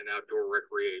 wildlife, and outdoor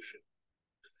recreation.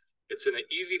 It's in an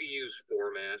easy-to-use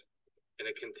format, and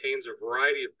it contains a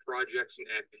variety of projects and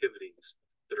activities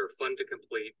that are fun to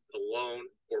complete alone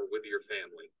or with your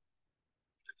family.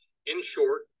 In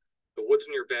short, The Woods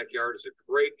in Your Backyard is a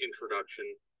great introduction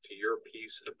to your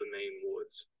piece of the Maine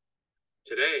woods.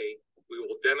 Today, we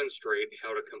will demonstrate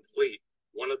how to complete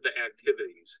one of the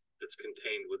activities that's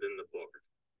contained within the book.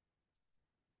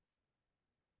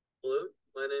 Hello,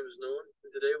 my name is Nolan,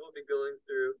 and today we'll be going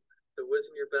through the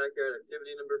Woods in Your Backyard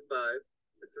activity number 5,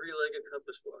 the three-legged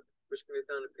compass walk, which can be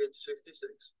found on page 66.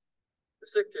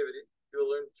 This activity, you will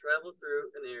learn to travel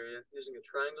through an area using a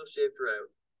triangle-shaped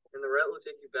route, and the route will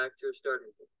take you back to a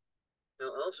starting point.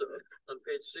 Now also, on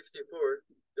page 64,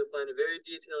 you'll find a very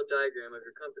detailed diagram of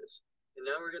your compass. And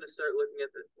now we're going to start looking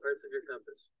at the parts of your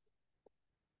compass.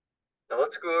 Now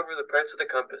let's go over the parts of the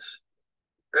compass.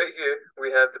 Right here,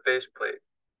 we have the base plate.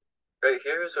 Right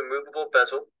here is a movable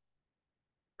bezel.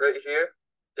 Right here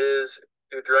is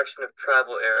your direction of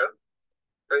travel arrow.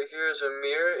 Right here is a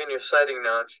mirror and your sighting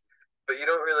notch, but you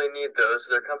don't really need those.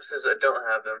 There are compasses that don't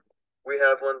have them. We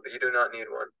have one, but you do not need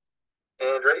one.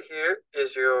 And right here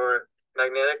is your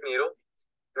magnetic needle.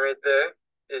 Right there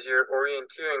is your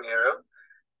orienteering arrow.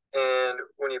 And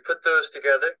when you put those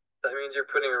together, that means you're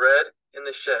putting red in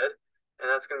the shed, and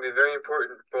that's going to be very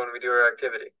important for when we do our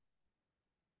activity.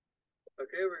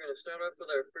 Okay, we're going to start off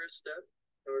with our first step,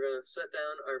 and we're going to set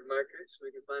down our marker so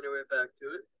we can find our way back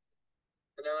to it.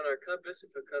 And now on our compass,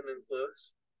 if we come in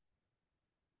close,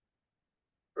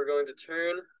 we're going to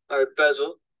turn our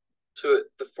bezel so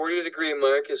the 40-degree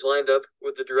mark is lined up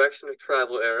with the direction of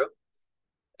travel arrow.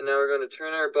 And now we're going to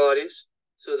turn our bodies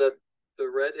so that the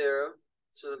red arrow,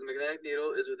 so that the magnetic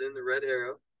needle is within the red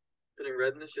arrow, putting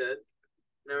red in the shed.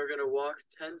 Now we're going to walk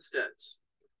 10 steps.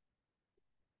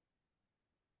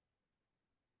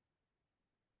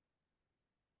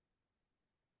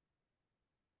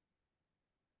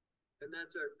 And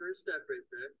that's our first step right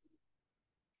there.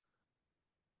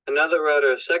 And now that we're at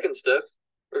our second step,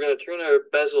 we're going to turn our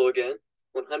bezel again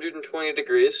 120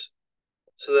 degrees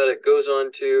so that it goes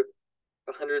on to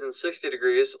 160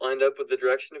 degrees lined up with the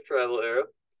direction of travel arrow.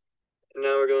 And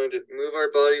now we're going to move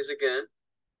our bodies again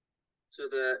so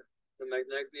that the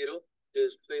magnetic needle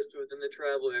is placed within the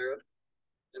travel arrow.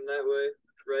 And that way,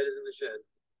 red is in the shed.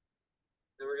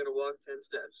 Then we're going to walk 10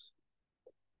 steps.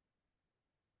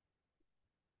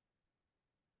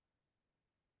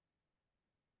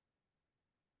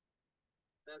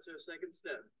 That's our second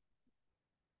step.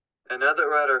 And now that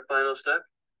we're at our final step,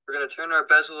 we're going to turn our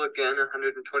bezel again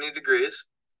 120 degrees.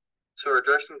 So our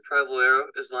direction of travel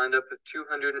arrow is lined up with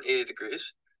 280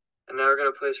 degrees. And now we're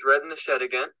going to place red in the shed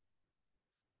again.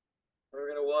 And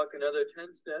we're going to walk another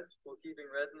 10 steps while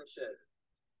keeping red in the shed.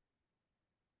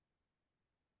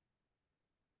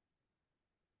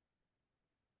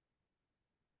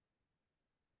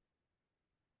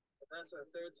 And that's our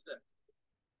third step.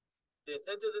 The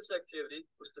intent of this activity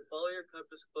was to follow your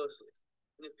compass closely.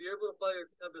 And if you're able to follow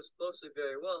your compass closely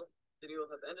very well, then you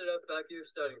will have ended up back at your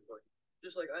starting point,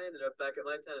 just like I ended up back at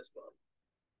my tennis ball.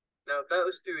 Now, if that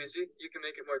was too easy, you can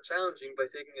make it more challenging by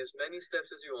taking as many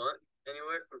steps as you want,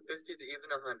 anywhere from 50 to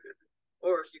even 100.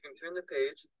 Or you can turn the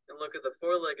page and look at the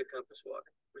four-legged compass walk,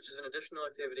 which is an additional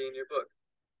activity in your book.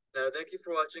 Now, thank you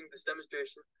for watching this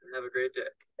demonstration, and have a great day.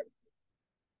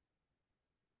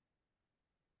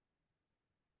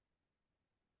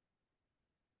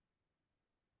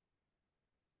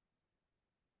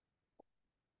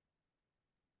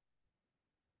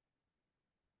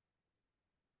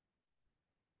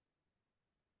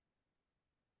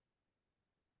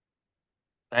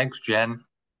 Thanks, Jen.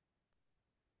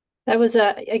 That was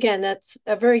again, that's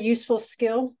a very useful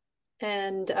skill.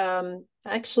 And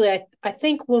actually, I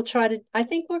think we're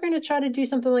going to try to do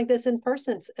something like this in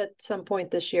person at some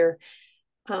point this year.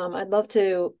 I'd love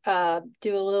to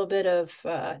do a little bit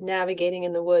of navigating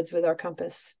in the woods with our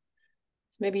compass.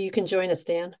 Maybe you can join us,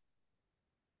 Dan.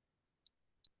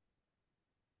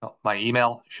 My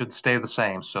email should stay the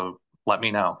same, so let me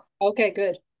know. Okay,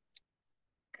 good.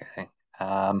 Okay.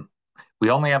 We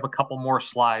only have a couple more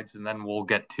slides, and then we'll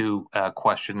get to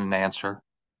question and answer.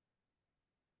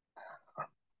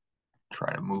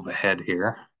 Try to move ahead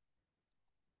here.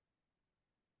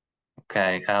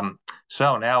 Okay,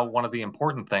 so now one of the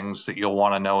important things that you'll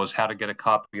want to know is how to get a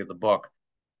copy of the book.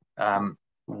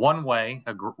 One way,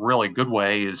 a really good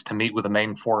way, is to meet with a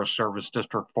Maine Forest Service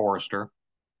district forester,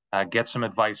 get some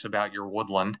advice about your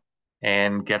woodland,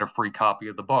 and get a free copy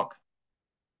of the book.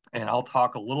 And I'll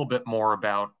talk a little bit more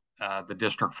about the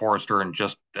district forester in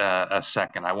just a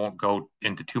second. I won't go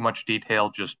into too much detail,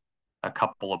 just a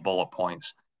couple of bullet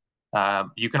points.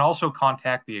 You can also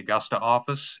contact the Augusta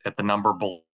office at the number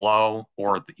below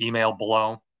or the email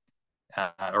below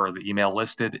or the email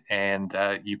listed, and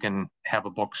you can have a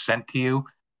book sent to you.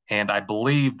 And I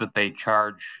believe that they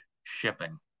charge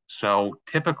shipping. So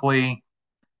typically,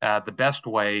 the best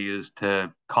way is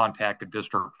to contact a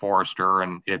district forester,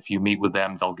 and if you meet with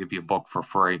them, they'll give you a book for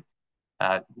free.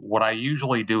 What I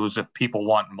usually do is if people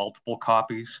want multiple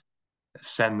copies,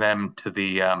 send them to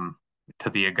the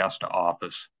Augusta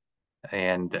office.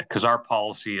 And because our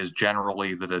policy is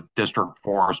generally that a district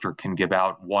forester can give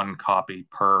out one copy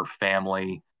per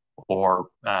family or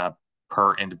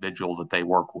per individual that they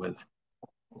work with.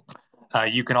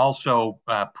 You can also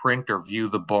print or view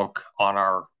the book on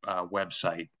our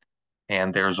website,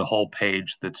 and there's a whole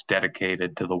page that's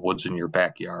dedicated to the woods in your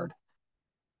backyard.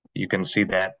 You can see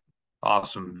that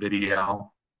awesome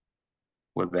video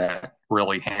with that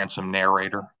really handsome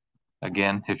narrator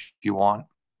again, if you want.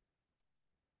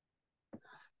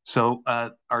 So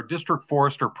our district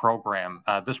forester program,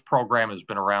 this program has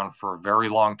been around for a very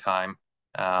long time.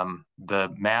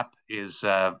 The map is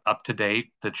up to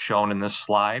date that's shown in this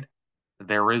slide.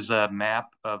 There is a map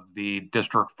of the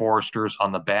district foresters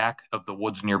on the back of the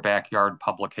Woods in Your Backyard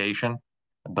publication,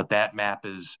 but that map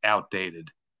is outdated.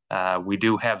 We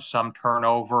do have some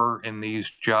turnover in these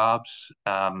jobs,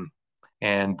 and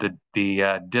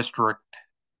the district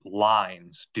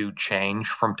lines do change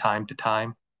from time to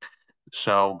time.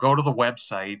 So go to the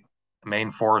website,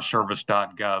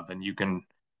 mainforestservice.gov, and you can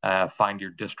find your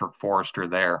district forester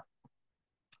there.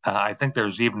 I think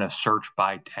there's even a search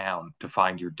by town to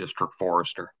find your district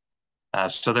forester.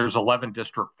 So there's 11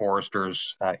 district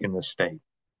foresters in the state.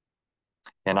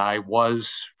 And I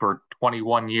was, for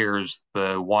 21 years,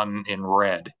 the one in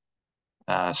red,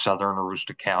 Southern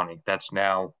Aroostook County. That's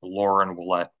now Lauren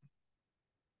Willett.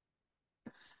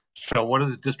 So what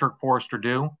does a district forester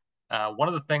do? One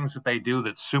of the things that they do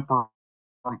that's super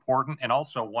important, and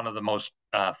also one of the most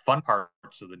fun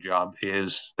parts of the job,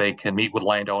 is they can meet with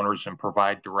landowners and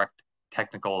provide direct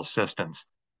technical assistance.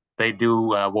 They do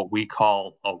what we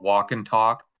call a walk and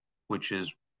talk, which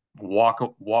is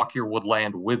walk your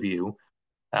woodland with you,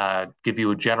 give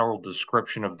you a general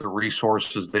description of the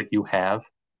resources that you have,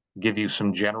 give you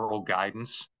some general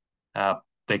guidance.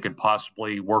 They could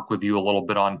possibly work with you a little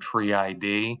bit on tree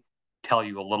ID, tell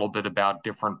you a little bit about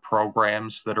different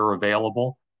programs that are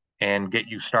available, and get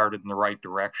you started in the right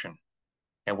direction.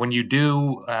 And when you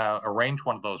do arrange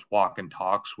one of those walk and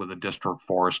talks with a district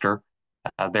forester,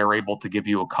 they're able to give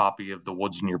you a copy of the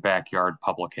Woods in Your Backyard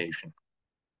publication.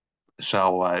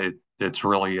 So it's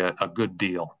really a good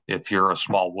deal if you're a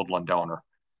small woodland owner.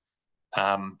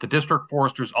 The district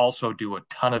foresters also do a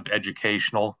ton of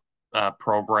educational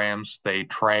programs. They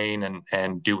train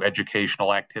and do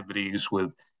educational activities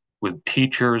with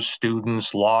teachers,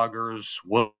 students, loggers,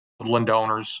 woodland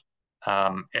owners,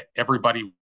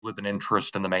 everybody with an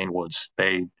interest in the Maine woods.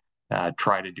 They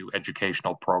try to do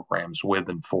educational programs with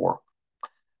and for.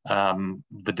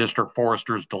 The district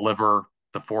foresters deliver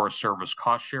the Forest Service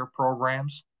cost share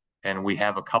programs, and we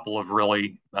have a couple of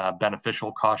really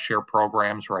beneficial cost share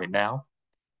programs right now.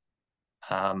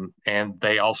 And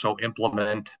they also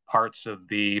implement parts of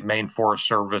the Maine Forest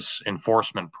Service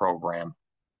enforcement program.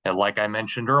 And like I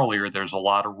mentioned earlier, there's a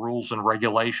lot of rules and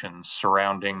regulations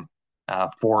surrounding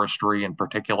forestry, in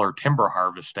particular timber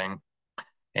harvesting.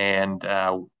 And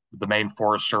the Maine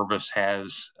Forest Service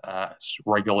has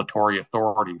regulatory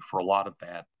authority for a lot of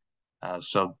that.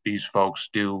 So these folks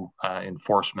do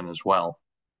enforcement as well.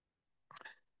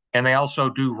 And they also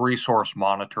do resource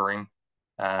monitoring,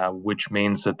 which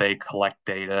means that they collect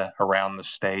data around the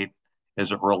state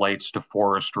as it relates to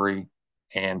forestry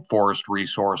and forest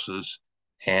resources.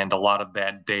 And a lot of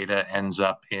that data ends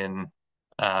up in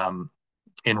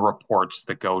reports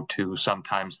that go to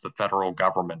sometimes the federal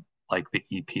government, like the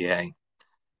EPA,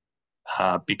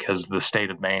 because the state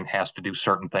of Maine has to do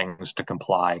certain things to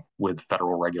comply with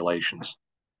federal regulations.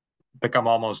 I think I'm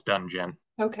almost done, Jen.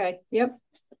 Okay, yep.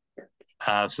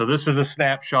 So this is a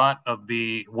snapshot of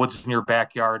the Woods in Your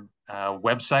Backyard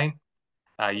website.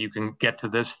 You can get to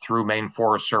this through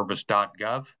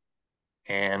mainforestservice.gov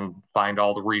and find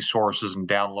all the resources and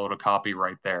download a copy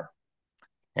right there.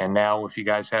 And now, if you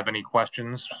guys have any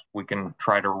questions, we can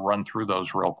try to run through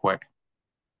those real quick.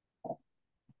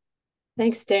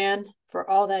 Thanks, Dan, for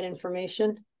all that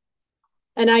information.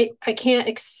 And I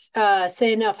can't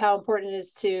say enough how important it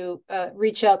is to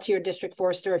reach out to your district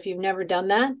forester if you've never done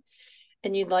that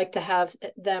and you'd like to have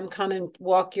them come and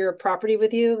walk your property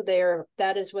with you.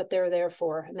 That is what they're there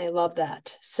for, and they love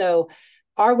that. So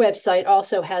our website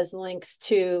also has links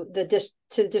to the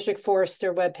district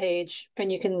forester webpage,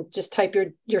 and you can just type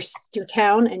your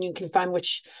town and you can find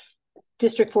which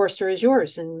district forester is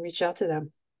yours and reach out to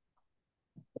them.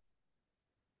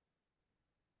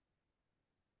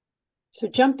 So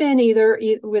jump in either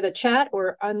with a chat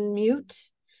or unmute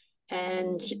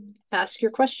and ask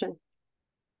your question.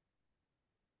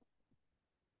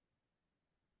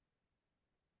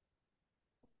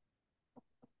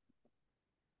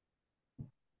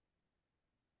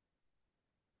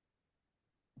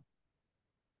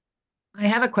 I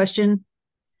have a question.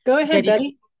 Go ahead, Betty.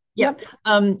 Betty. Yep.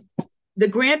 the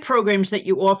grant programs that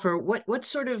you offer, what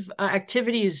sort of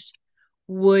activities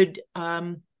would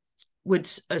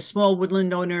a small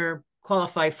woodland owner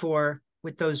qualify for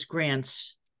with those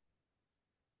grants?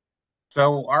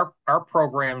 So our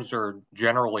programs are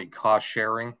generally cost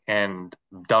sharing and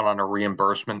done on a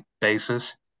reimbursement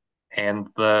basis. And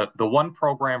the one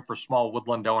program for small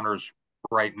woodland owners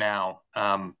right now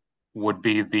would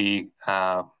be the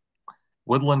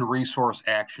Woodland Resource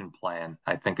Action Plan,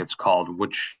 I think it's called,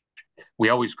 which we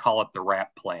always call it the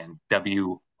WRAP plan,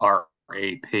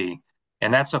 WRAP.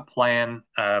 And that's a plan,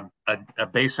 a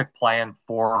basic plan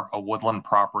for a woodland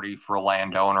property for a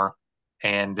landowner,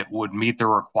 and it would meet the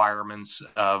requirements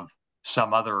of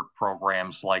some other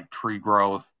programs like tree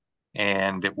growth,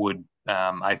 and it would,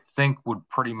 I think, would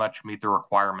pretty much meet the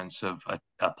requirements of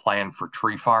a plan for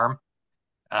tree farm.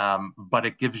 But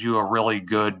it gives you a really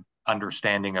good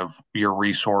understanding of your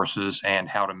resources and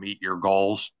how to meet your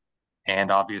goals.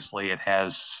 And obviously it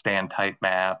has stand type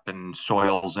map and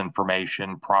soils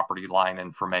information, property line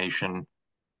information,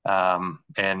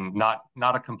 and not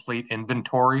a complete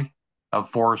inventory of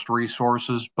forest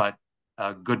resources, but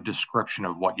a good description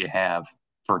of what you have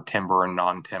for timber and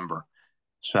non-timber.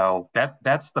 So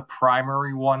that's the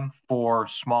primary one for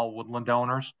small woodland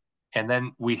owners. And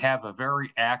then we have a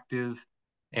very active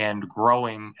and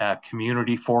growing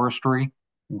community forestry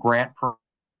grant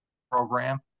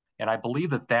program. And I believe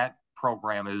that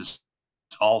program is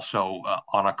also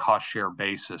on a cost share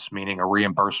basis, meaning a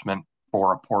reimbursement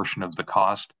for a portion of the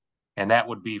cost. And that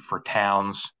would be for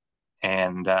towns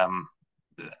and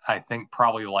I think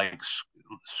probably like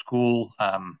schools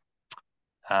that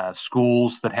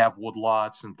have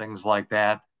woodlots and things like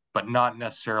that, but not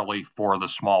necessarily for the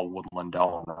small woodland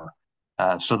owner.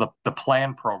 So the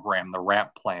plan program, the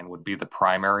WRAP plan, would be the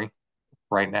primary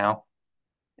right now.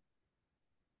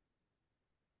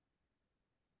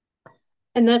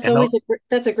 And that's always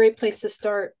that's a great place to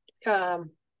start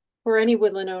for any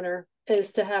woodland owner,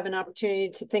 is to have an opportunity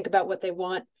to think about what they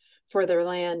want for their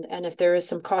land, and if there is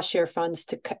some cost share funds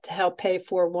to help pay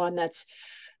for one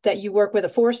that you work with a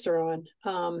forester on,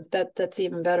 that's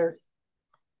even better.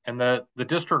 And the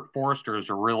district foresters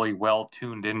are really well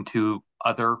tuned into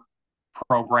other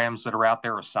programs that are out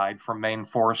there aside from Maine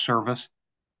Forest Service.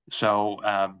 So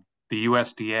the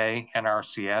USDA,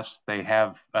 NRCS, they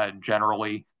have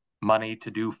generally money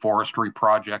to do forestry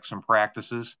projects and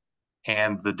practices,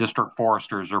 and the district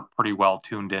foresters are pretty well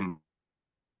tuned in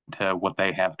to what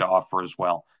they have to offer as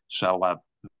well. So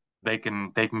they can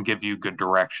give you good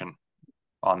direction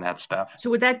on that stuff. So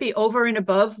would that be over and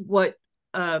above what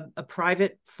a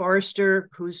private forester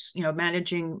who's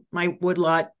managing my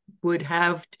woodlot would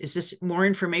have? Is this more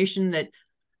information that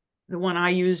the one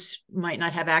I use might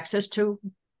not have access to?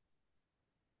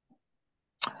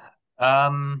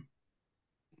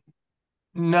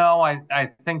 No, I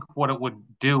think what it would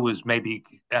do is maybe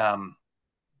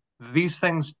these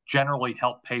things generally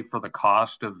help pay for the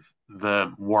cost of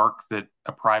the work that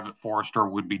a private forester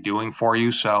would be doing for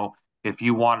you. So if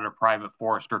you wanted a private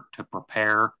forester to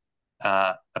prepare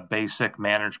a basic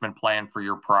management plan for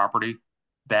your property,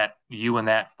 that you and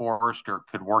that forester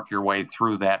could work your way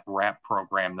through that WRAP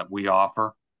program that we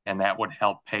offer, and that would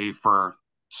help pay for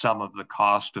some of the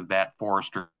cost of that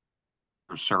forester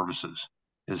services,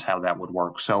 is how that would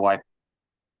work. So I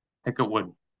think it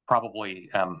would probably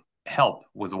help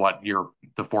with what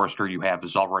the forester you have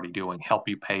is already doing, help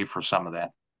you pay for some of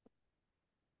that.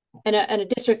 And a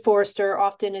district forester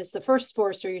often is the first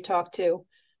forester you talk to.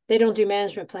 They don't do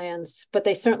management plans, but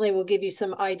they certainly will give you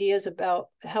some ideas about,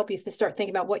 help you start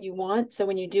thinking about what you want. So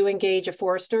when you do engage a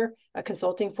forester, a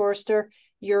consulting forester,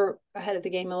 you're ahead of the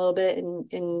game a little bit,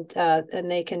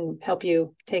 and they can help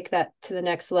you take that to the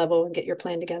next level and get your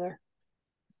plan together.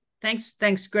 Thanks.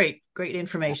 Great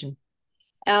information.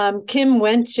 Kim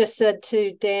Wendt just said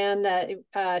to Dan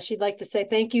that she'd like to say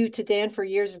thank you to Dan for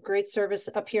years of great service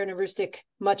up here in Aroostook.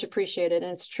 Much appreciated.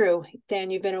 And it's true. Dan,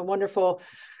 you've been a wonderful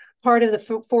part of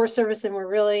the Forest Service, and we're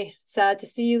really sad to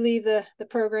see you leave the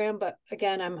program. But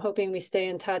again, I'm hoping we stay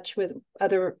in touch with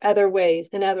other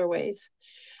ways.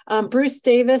 Bruce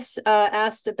Davis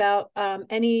asked about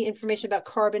any information about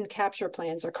carbon capture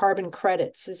plans or carbon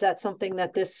credits. Is that something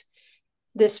that this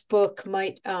book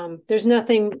might, there's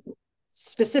nothing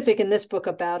specific in this book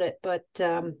about it, but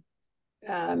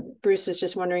Bruce was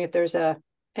just wondering if there's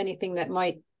anything that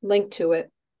might link to it.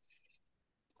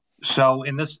 So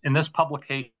in this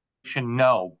publication,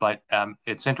 no, but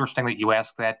it's interesting that you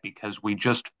asked that, because we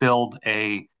just filled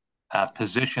a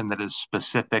position that is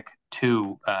specific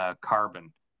to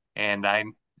carbon. And I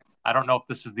don't know if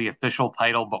this is the official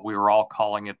title, but we were all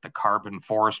calling it the carbon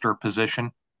forester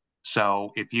position.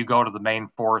 So if you go to the Maine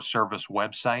Forest Service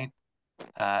website,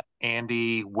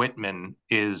 Andy Whitman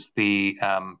is the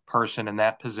person in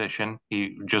that position.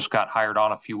 He just got hired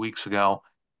on a few weeks ago,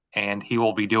 and he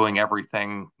will be doing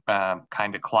everything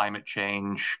kind of climate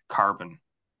change, carbon.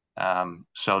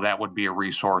 So that would be a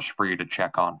resource for you to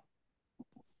check on.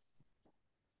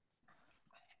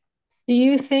 Do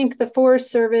you think the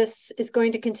Forest Service is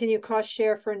going to continue cost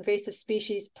share for invasive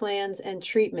species plans and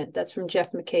treatment? That's from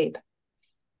Jeff McCabe.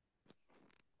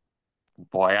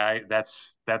 Boy,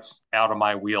 that's out of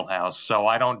my wheelhouse. So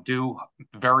I don't do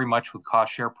very much with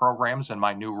cost share programs, and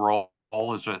my new role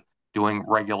is doing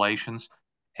regulations.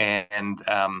 And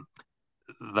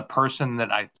the person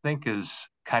that I think is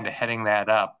kind of heading that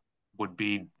up would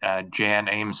be Jan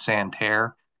Ames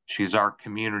Santerre. She's our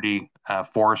community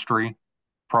forestry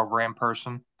program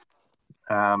person.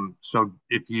 So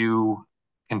if you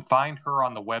can find her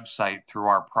on the website through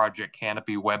our Project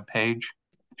Canopy webpage,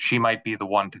 she might be the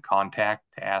one to contact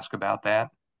to ask about that.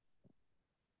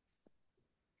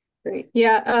 Great.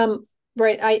 Yeah.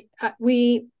 Right.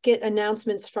 We get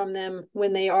announcements from them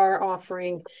when they are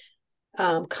offering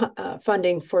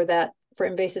funding for that, for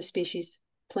invasive species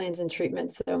plans and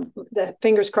treatments. So the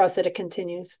fingers crossed that it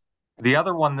continues. The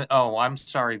other one that, oh, I'm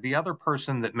sorry. The other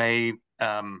person that may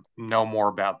know more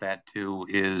about that too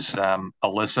is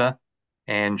Alyssa,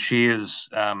 and she is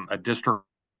a district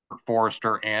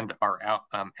forester and our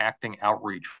acting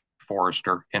outreach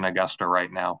forester in Augusta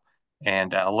right now,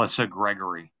 and Alyssa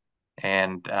Gregory.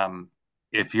 And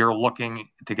if you're looking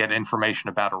to get information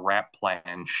about a RAP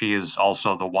plan, she is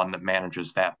also the one that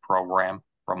manages that program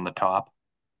from the top.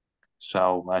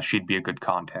 So she'd be a good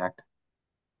contact.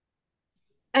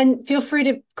 And feel free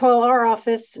to call our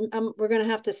office. We're going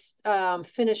to have to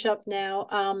finish up now.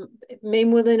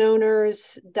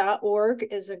 MaineWoodlandOwners.org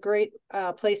is a great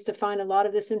place to find a lot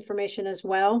of this information as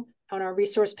well on our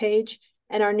resource page,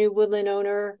 and our new Woodland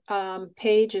Owner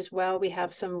page as well. We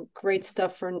have some great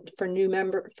stuff for new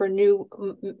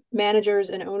managers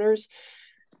and owners.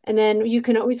 And then you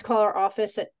can always call our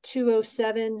office at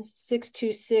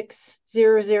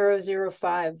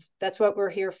 207-626-0005. That's what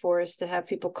we're here for, is to have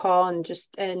people call and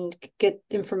get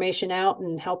information out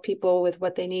and help people with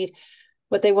what they need,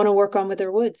 what they want to work on with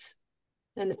their woods.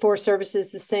 And the Forest Service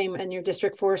is the same, and your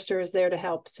district forester is there to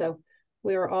help. So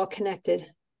we are all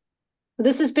connected.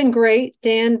 This has been great.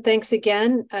 Dan, thanks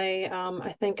again.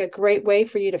 I think a great way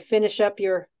for you to finish up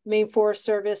your Maine Forest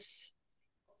Service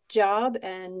job,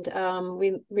 and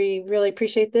we really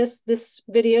appreciate this. This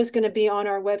video is going to be on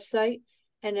our website,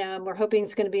 and we're hoping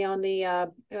it's going to be on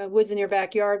the Woods in Your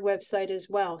Backyard website as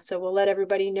well. So we'll let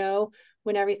everybody know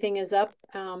when everything is up,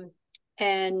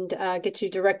 and get you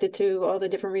directed to all the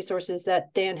different resources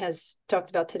that Dan has talked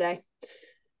about today.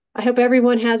 I hope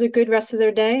everyone has a good rest of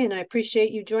their day, and I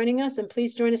appreciate you joining us. And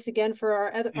please join us again for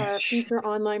our future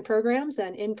online programs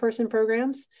and in-person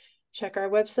programs. Check our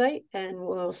website, and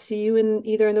we'll see you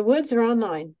either in the woods or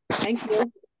online. Thank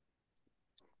you.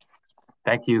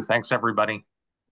 Thank you. Thanks, everybody.